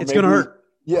 right, it's going to hurt.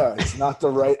 Yeah, it's not the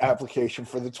right application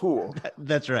for the tool.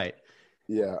 That's right.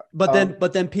 Yeah.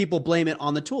 But then people blame it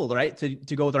on the tool, right?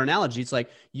 To go with our analogy, it's like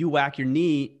you whack your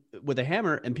knee with a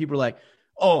hammer and people are like,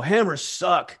 oh, hammers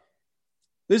suck.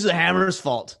 This is a hammer's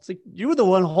fault. It's like, you were the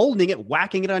one holding it,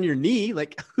 whacking it on your knee.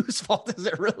 Like, whose fault is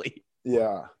it really?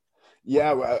 Yeah.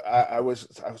 Yeah. I was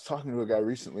talking to a guy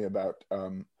recently about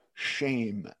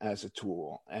shame as a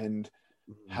tool, and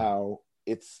how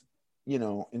it's,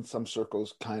 in some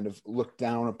circles kind of looked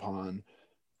down upon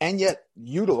and yet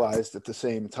utilized at the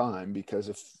same time. Because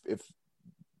if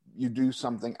you do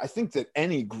something, I think that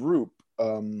any group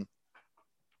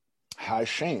has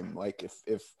shame. Like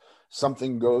if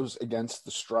something goes against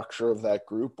the structure of that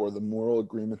group or the moral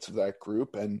agreements of that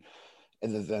group, and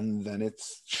then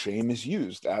it's shame is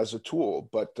used as a tool.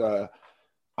 But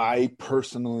I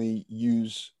personally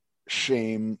use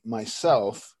shame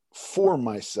myself for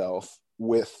myself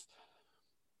with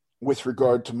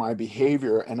regard to my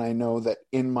behavior. And I know that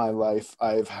in my life,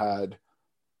 I've had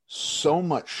so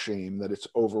much shame that it's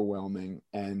overwhelming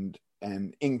and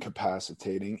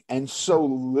incapacitating, and so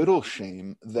little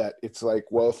shame that it's like,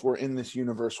 well, if we're in this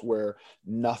universe where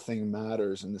nothing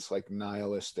matters, in this like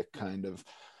nihilistic kind of,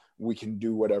 we can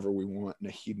do whatever we want in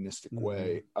a hedonistic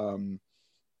way,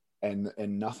 and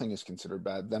nothing is considered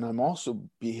bad, then I'm also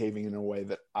behaving in a way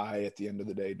that I, at the end of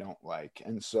the day, don't like.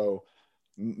 And so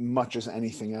much as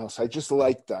anything else, I just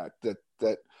like that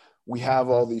we have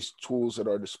all these tools at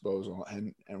our disposal,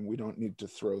 and we don't need to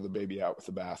throw the baby out with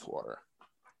the bathwater.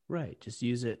 Right. Just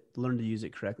use it, learn to use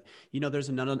it correctly. There's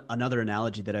another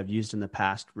analogy that I've used in the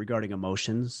past regarding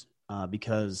emotions,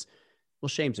 because, well,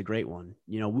 shame's a great one.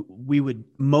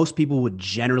 Most people would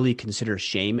generally consider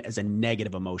shame as a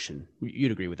negative emotion.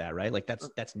 You'd agree with that, right? Like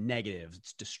that's negative.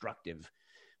 It's destructive.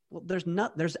 Well, there's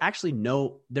no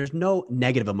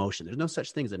negative emotion. There's no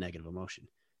such thing as a negative emotion.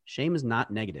 Shame is not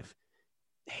negative.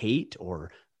 Hate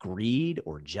or greed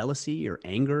or jealousy or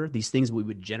anger, these things we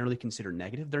would generally consider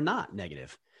negative, they're not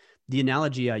negative. The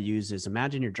analogy I use is,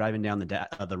 imagine you're driving down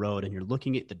the road and you're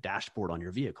looking at the dashboard on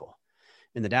your vehicle.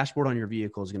 And the dashboard on your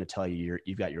vehicle is going to tell you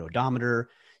you've got your odometer,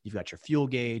 you've got your fuel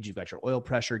gauge, you've got your oil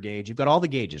pressure gauge, you've got all the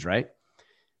gauges, right?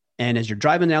 And as you're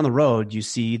driving down the road, you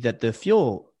see that the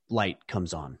fuel light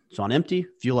comes on. It's on empty,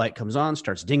 fuel light comes on,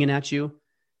 starts dinging at you.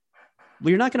 Well,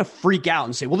 you're not going to freak out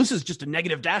and say, well, this is just a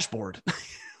negative dashboard.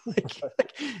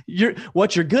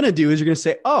 What you're going to do is you're going to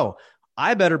say, oh,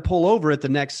 I better pull over at the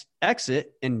next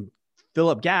exit and fill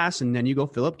up gas. And then you go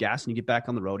fill up gas and you get back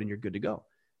on the road and you're good to go.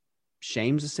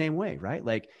 Shame's the same way, right?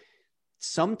 Like,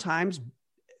 sometimes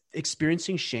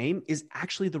experiencing shame is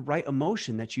actually the right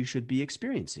emotion that you should be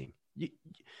experiencing.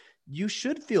 You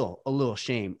should feel a little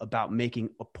shame about making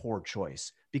a poor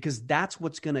choice, because that's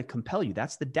what's going to compel you.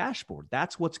 That's the dashboard.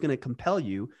 That's what's going to compel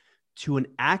you to an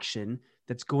action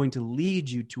that's going to lead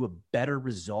you to a better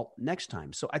result next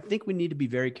time. So I think we need to be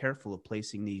very careful of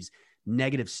placing these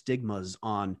negative stigmas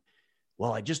on,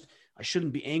 well, I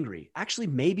shouldn't be angry. Actually,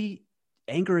 maybe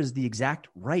anger is the exact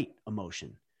right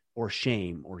emotion, or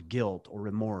shame or guilt or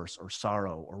remorse or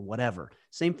sorrow or whatever.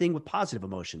 Same thing with positive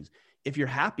emotions. If you're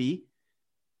happy,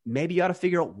 maybe you ought to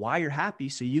figure out why you're happy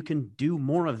so you can do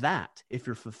more of that. If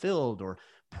you're fulfilled or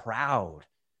proud,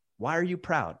 why are you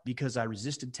proud? Because I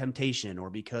resisted temptation, or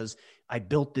because I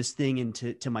built this thing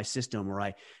into my system, or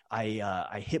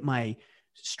I hit my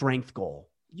strength goal.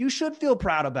 You should feel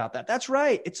proud about that. That's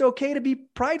right. It's okay to be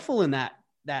prideful in that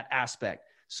aspect,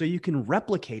 so you can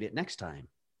replicate it next time.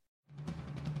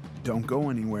 Don't go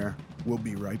anywhere. We'll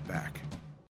be right back.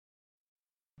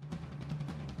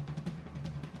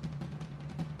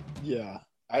 Yeah,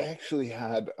 I actually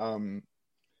had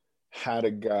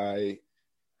a guy.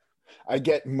 I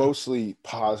get mostly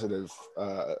positive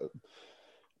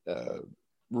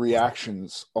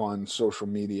reactions on social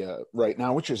media right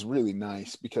now, which is really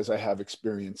nice, because I have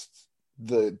experienced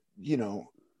YouTube.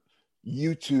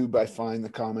 I find the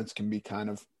comments can be kind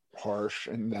of harsh,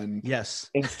 and then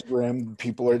Instagram,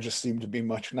 people just seem to be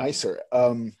much nicer.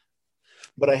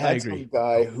 But I had some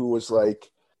guy who was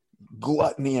like,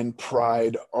 gluttony and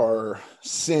pride are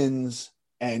sins,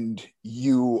 and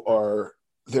you are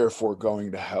therefore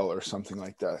going to hell, or something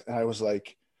like that. And I was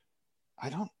like, I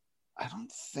I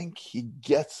don't think he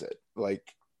gets it.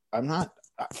 Like,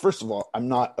 first of all, I'm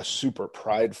not a super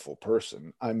prideful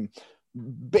person. I'm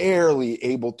barely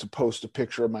able to post a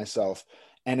picture of myself,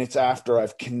 and it's after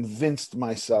I've convinced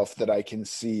myself that I can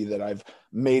see that I've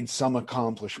made some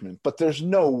accomplishment. But there's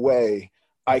no way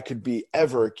I could be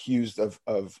ever accused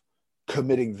of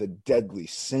committing the deadly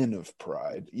sin of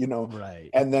pride, Right.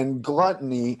 And then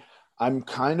gluttony, I'm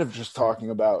kind of just talking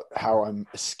about how I'm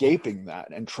escaping that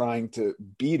and trying to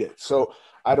beat it. So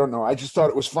I don't know. I just thought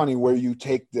it was funny where you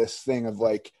take this thing of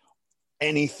like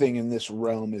anything in this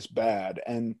realm is bad.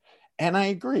 And I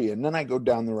agree. And then I go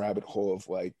down the rabbit hole of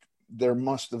like, there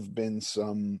must have been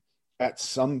at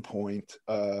some point,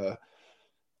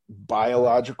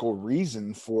 biological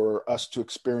reason for us to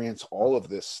experience all of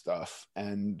this stuff.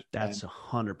 And That's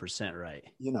 100% right.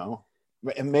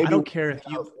 And maybe I don't care if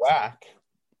you whack.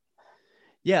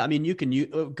 Yeah, I mean,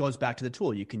 it goes back to the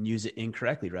tool. You can use it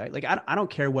incorrectly, right? Like, I don't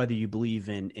care whether you believe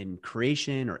in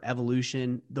creation or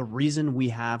evolution. The reason we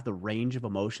have the range of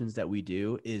emotions that we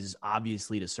do is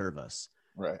obviously to serve us.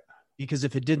 Right. Because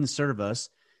if it didn't serve us,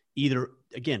 either,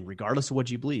 again, regardless of what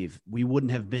you believe, we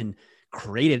wouldn't have been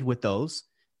created with those,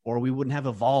 or we wouldn't have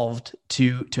evolved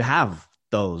to have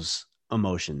those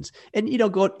emotions. And,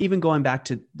 going back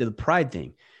to the pride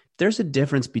thing, there's a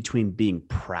difference between being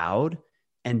proud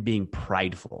and being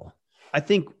prideful. I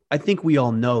think we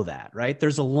all know that, right?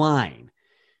 There's a line,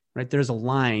 right? There's a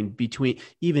line between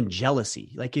even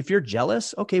jealousy. Like, if you're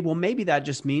jealous, okay, well, maybe that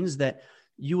just means that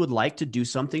you would like to do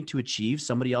something to achieve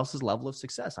somebody else's level of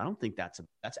success. I don't think that's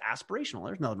aspirational.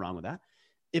 There's nothing wrong with that.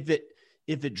 If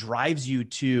it drives you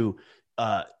to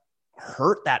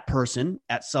hurt that person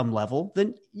at some level,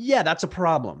 then yeah, that's a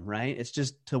problem, right? It's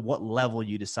just to what level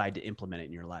you decide to implement it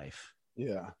in your life.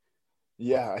 Yeah.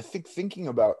 Yeah, I think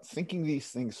thinking these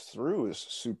things through is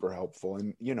super helpful.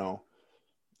 And,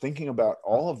 thinking about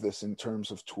all of this in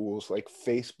terms of tools like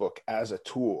Facebook as a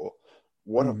tool,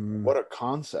 what a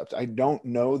concept. I don't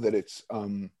know that it's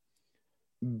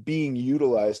being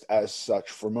utilized as such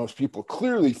for most people.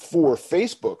 Clearly for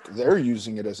Facebook, they're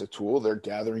using it as a tool. They're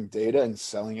gathering data and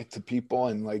selling it to people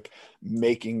and like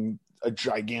making a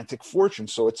gigantic fortune.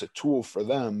 So it's a tool for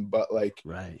them. But like,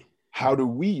 right. How do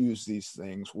we use these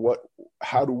things?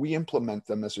 How do we implement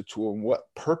them as a tool, and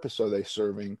what purpose are they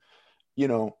serving? We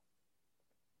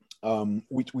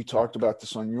talked about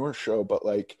this on your show, but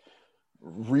like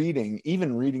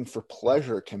even reading for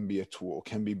pleasure can be a tool,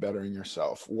 can be bettering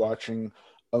yourself. Watching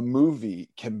a movie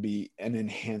can be an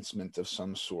enhancement of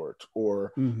some sort,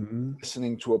 or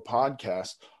listening to a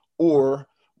podcast, or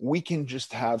we can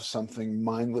just have something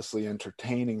mindlessly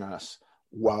entertaining us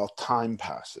while time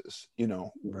passes.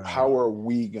 Right. How are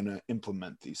we going to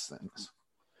implement these things?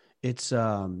 It's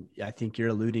I think you're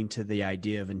alluding to the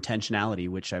idea of intentionality,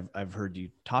 which I've heard you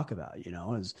talk about,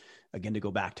 as again, to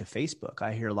go back to Facebook.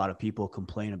 I hear a lot of people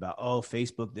complain about, oh,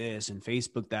 Facebook this and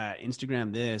Facebook that,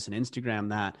 Instagram this and Instagram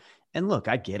that. And look,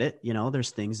 I get it. There's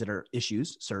things that are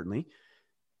issues. Certainly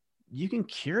you can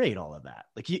curate all of that.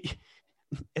 Like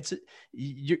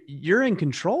you're in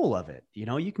control of it.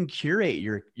 You can curate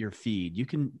your feed. You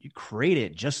create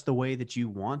it just the way that you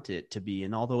want it to be.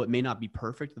 And although it may not be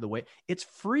perfect the way, it's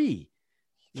free.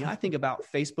 I think about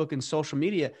Facebook and social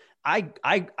media.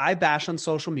 I bash on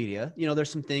social media.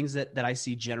 There's some things that I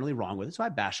see generally wrong with it. So I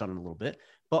bash on it a little bit,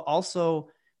 but also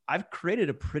I've created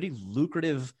a pretty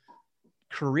lucrative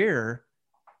career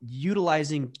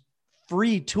utilizing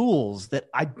free tools that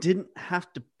I didn't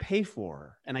have to pay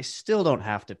for, and I still don't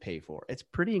have to pay for. It's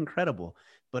pretty incredible,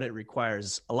 but it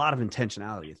requires a lot of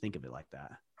intentionality to think of it like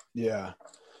that. Yeah.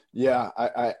 Yeah.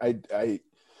 I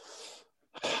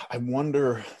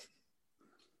wonder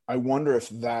if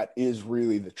that is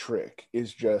really the trick,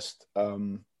 is just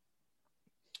kind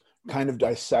of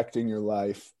dissecting your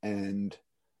life and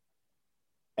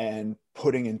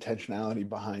putting intentionality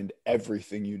behind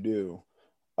everything you do.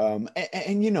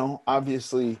 And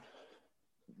obviously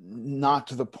not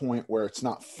to the point where it's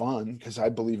not fun, because I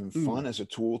believe in fun as a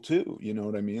tool too. You know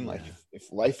what I mean? Yeah. Like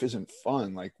if life isn't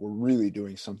fun, like we're really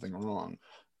doing something wrong.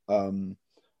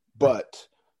 But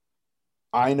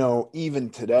I know even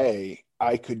today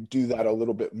I could do that a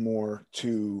little bit more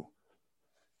to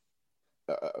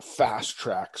fast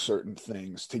track certain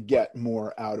things, to get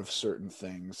more out of certain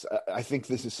things. I think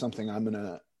this is something I'm going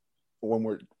to, when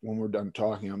we're done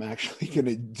talking, I'm actually going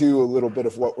to do a little bit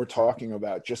of what we're talking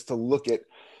about, just to look at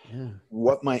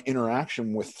what my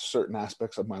interaction with certain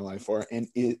aspects of my life are, and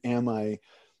am I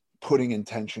putting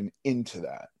intention into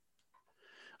that?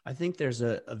 I think there's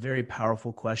a very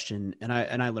powerful question, and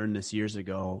I learned this years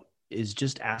ago, is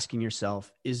just asking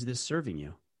yourself, is this serving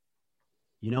you?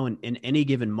 in any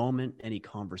given moment, any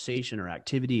conversation or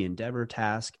activity, endeavor,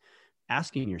 task,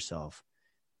 asking yourself,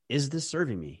 is this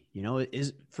serving me?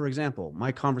 For example,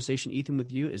 my conversation, Ethan,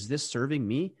 with you, is this serving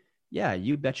me? Yeah,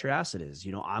 you bet your ass it is.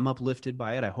 I'm uplifted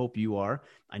by it. I hope you are.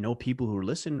 I know people who are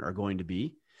listening are going to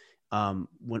be.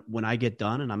 When I get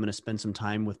done and I'm going to spend some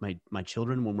time with my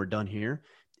children when we're done here,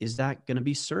 is that going to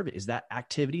be serving? Is that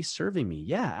activity serving me?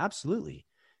 Yeah, absolutely.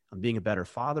 I'm being a better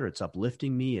father. It's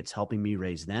uplifting me. It's helping me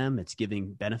raise them. It's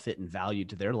giving benefit and value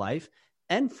to their life.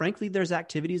 And frankly, there's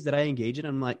activities that I engage in.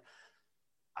 I'm like,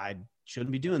 I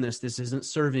shouldn't be doing this. This isn't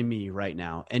serving me right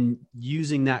now. And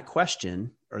using that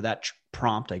question or that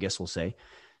prompt, I guess we'll say,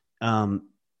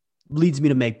 leads me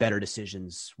to make better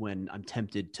decisions when I'm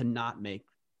tempted to not make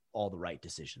all the right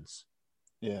decisions.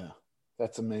 Yeah,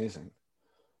 that's amazing.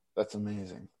 That's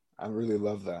amazing. I really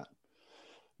love that.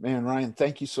 Man, Ryan,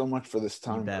 thank you so much for this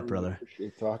time. You bet, brother.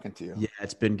 Appreciate talking to you. Yeah,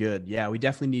 it's been good. Yeah, we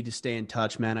definitely need to stay in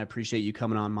touch, man. I appreciate you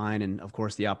coming on mine, and of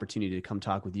course the opportunity to come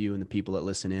talk with you and the people that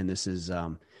listen in. This is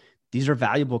these are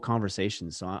valuable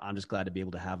conversations, so I'm just glad to be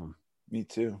able to have them. Me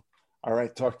too. All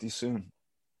right, talk to you soon.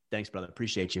 Thanks, brother.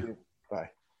 Appreciate you. Bye.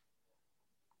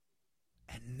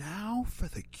 And now for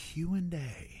the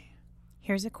Q&A.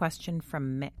 Here's a question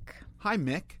from Mick. Hi,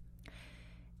 Mick.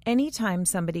 Anytime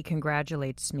somebody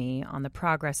congratulates me on the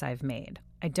progress I've made,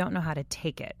 I don't know how to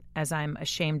take it, as I'm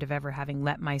ashamed of ever having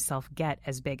let myself get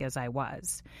as big as I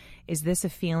was. Is this a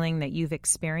feeling that you've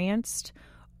experienced?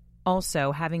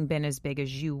 Also, having been as big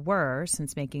as you were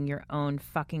since making your own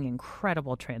fucking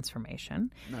incredible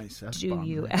transformation, nice. Do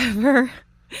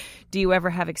you ever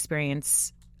have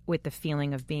experience with the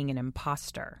feeling of being an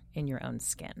imposter in your own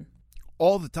skin?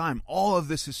 All the time. All of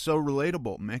this is so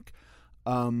relatable, Mick.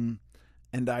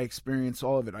 And I experience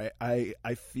all of it.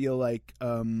 I feel like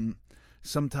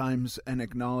sometimes an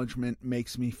acknowledgement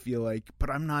makes me feel like,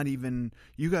 but I'm not even,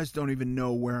 you guys don't even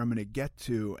know where I'm going to get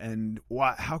to. And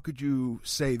how could you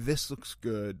say this looks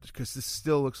good? Because this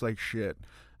still looks like shit.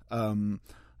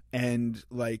 And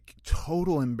like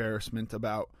total embarrassment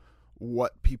about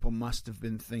what people must have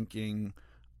been thinking.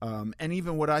 And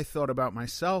even what I thought about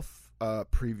myself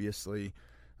previously.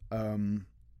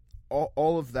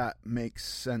 All of that makes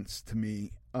sense to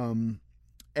me.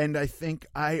 And I think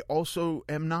I also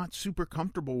am not super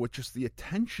comfortable with just the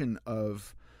attention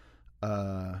of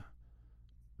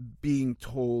being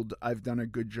told I've done a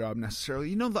good job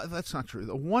necessarily. That's not true.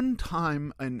 The one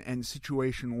time and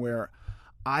situation where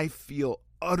I feel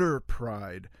utter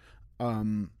pride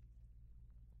and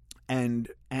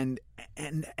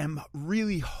am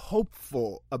really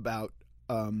hopeful about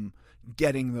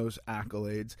getting those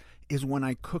accolades is when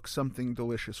I cook something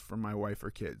delicious for my wife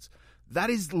or kids. That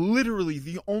is literally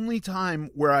the only time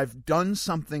where I've done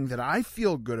something that I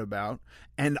feel good about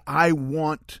and I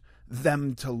want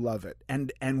them to love it.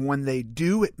 And when they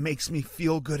do, it makes me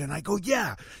feel good. And I go,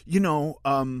 yeah,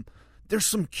 there's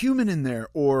some cumin in there,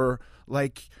 or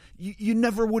like you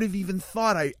never would have even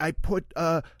thought I put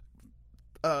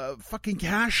fucking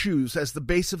cashews as the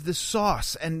base of this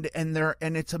sauce and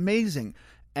it's amazing.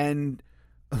 And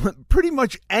pretty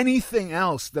much anything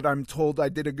else that I'm told I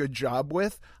did a good job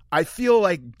with, I feel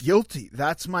like guilty.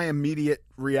 That's my immediate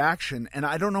reaction. And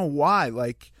I don't know why.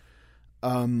 Like,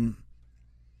 I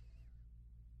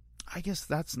guess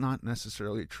that's not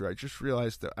necessarily true. I just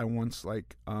realized that I once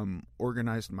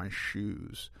organized my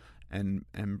shoes and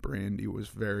Brandy was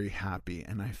very happy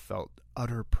and I felt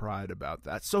utter pride about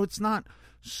that. So it's not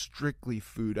strictly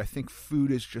food. I think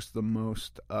food is just the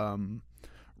most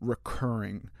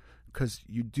recurring, because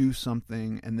you do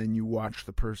something and then you watch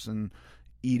the person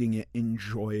eating it,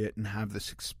 enjoy it, and have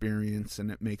this experience, and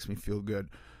it makes me feel good.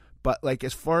 But like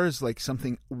as far as like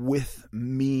something with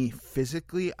me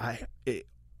physically, it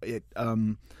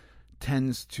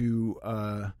tends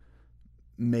to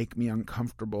make me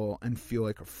uncomfortable and feel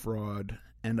like a fraud,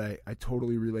 and I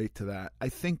totally relate to that. I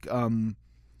think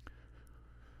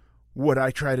what I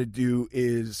try to do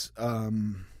is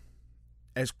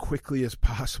as quickly as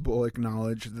possible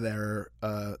acknowledge their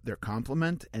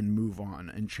compliment and move on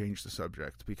and change the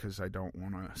subject, because I don't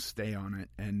want to stay on it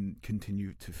and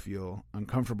continue to feel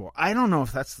uncomfortable. I don't know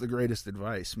if that's the greatest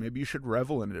advice. Maybe you should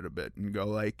revel in it a bit and go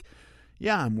like,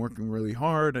 yeah, I'm working really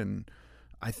hard, and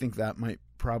I think that might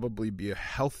probably be a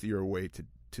healthier way to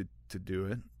do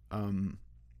it.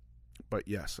 But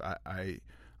yes, I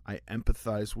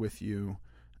empathize with you,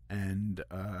 and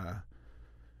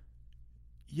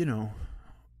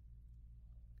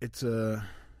it's a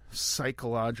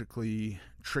psychologically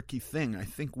tricky thing. I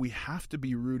think we have to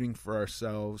be rooting for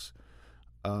ourselves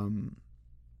a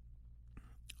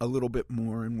little bit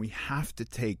more, and we have to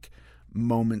take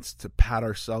moments to pat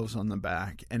ourselves on the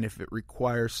back. And if it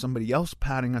requires somebody else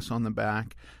patting us on the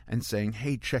back and saying,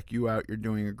 hey, check you out, you're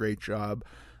doing a great job,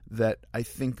 that I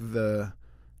think the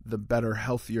better,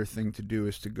 healthier thing to do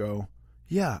is to go,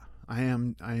 yeah, I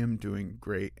am doing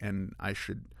great, and I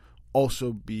should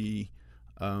also be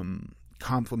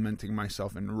complimenting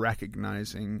myself and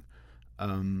recognizing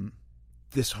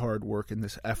this hard work and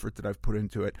this effort that I've put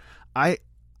into it. I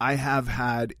have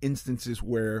had instances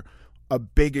where a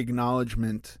big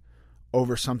acknowledgement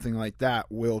over something like that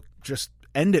will just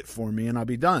end it for me, and I'll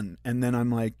be done. And then I'm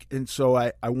like, and so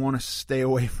I want to stay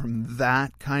away from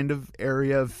that kind of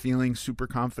area of feeling super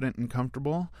confident and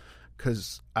comfortable,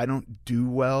 because I don't do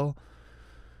well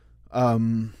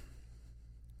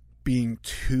being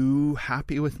too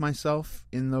happy with myself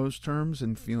in those terms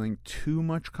and feeling too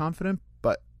much confidence.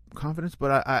 But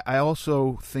I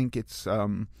also think it's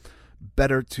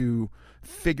better to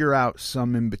figure out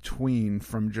some in between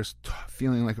from just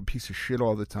feeling like a piece of shit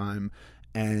all the time,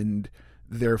 and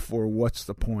therefore what's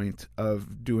the point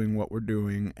of doing what we're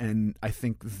doing. And I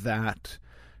think that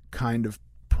kind of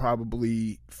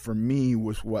probably for me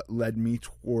was what led me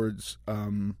towards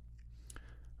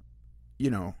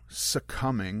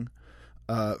succumbing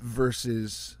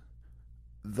versus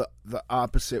the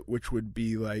opposite, which would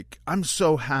be like, I'm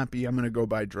so happy I'm going to go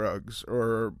buy drugs,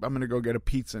 or I'm going to go get a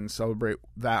pizza and celebrate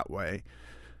that way,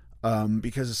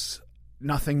 because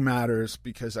nothing matters,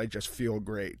 because I just feel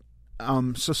great.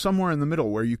 So somewhere in the middle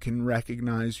where you can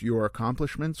recognize your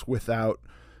accomplishments without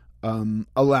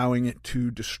allowing it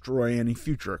to destroy any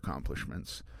future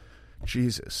accomplishments.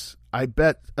 Jesus, I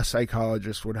bet a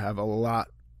psychologist would have a lot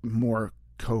more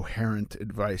coherent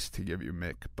advice to give you,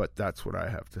 Mick, but that's what I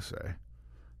have to say.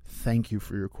 Thank you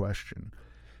for your question.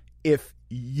 If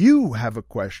you have a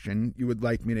question you would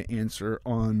like me to answer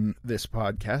on this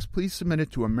podcast, please submit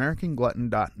it to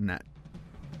AmericanGlutton.net.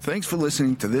 Thanks for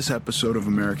listening to this episode of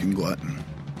American Glutton.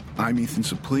 I'm Ethan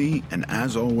Suplee, and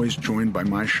as always, joined by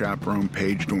my chaperone,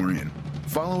 Paige Dorian.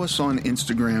 Follow us on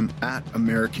Instagram at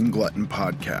American Glutton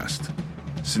Podcast.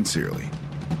 Sincerely.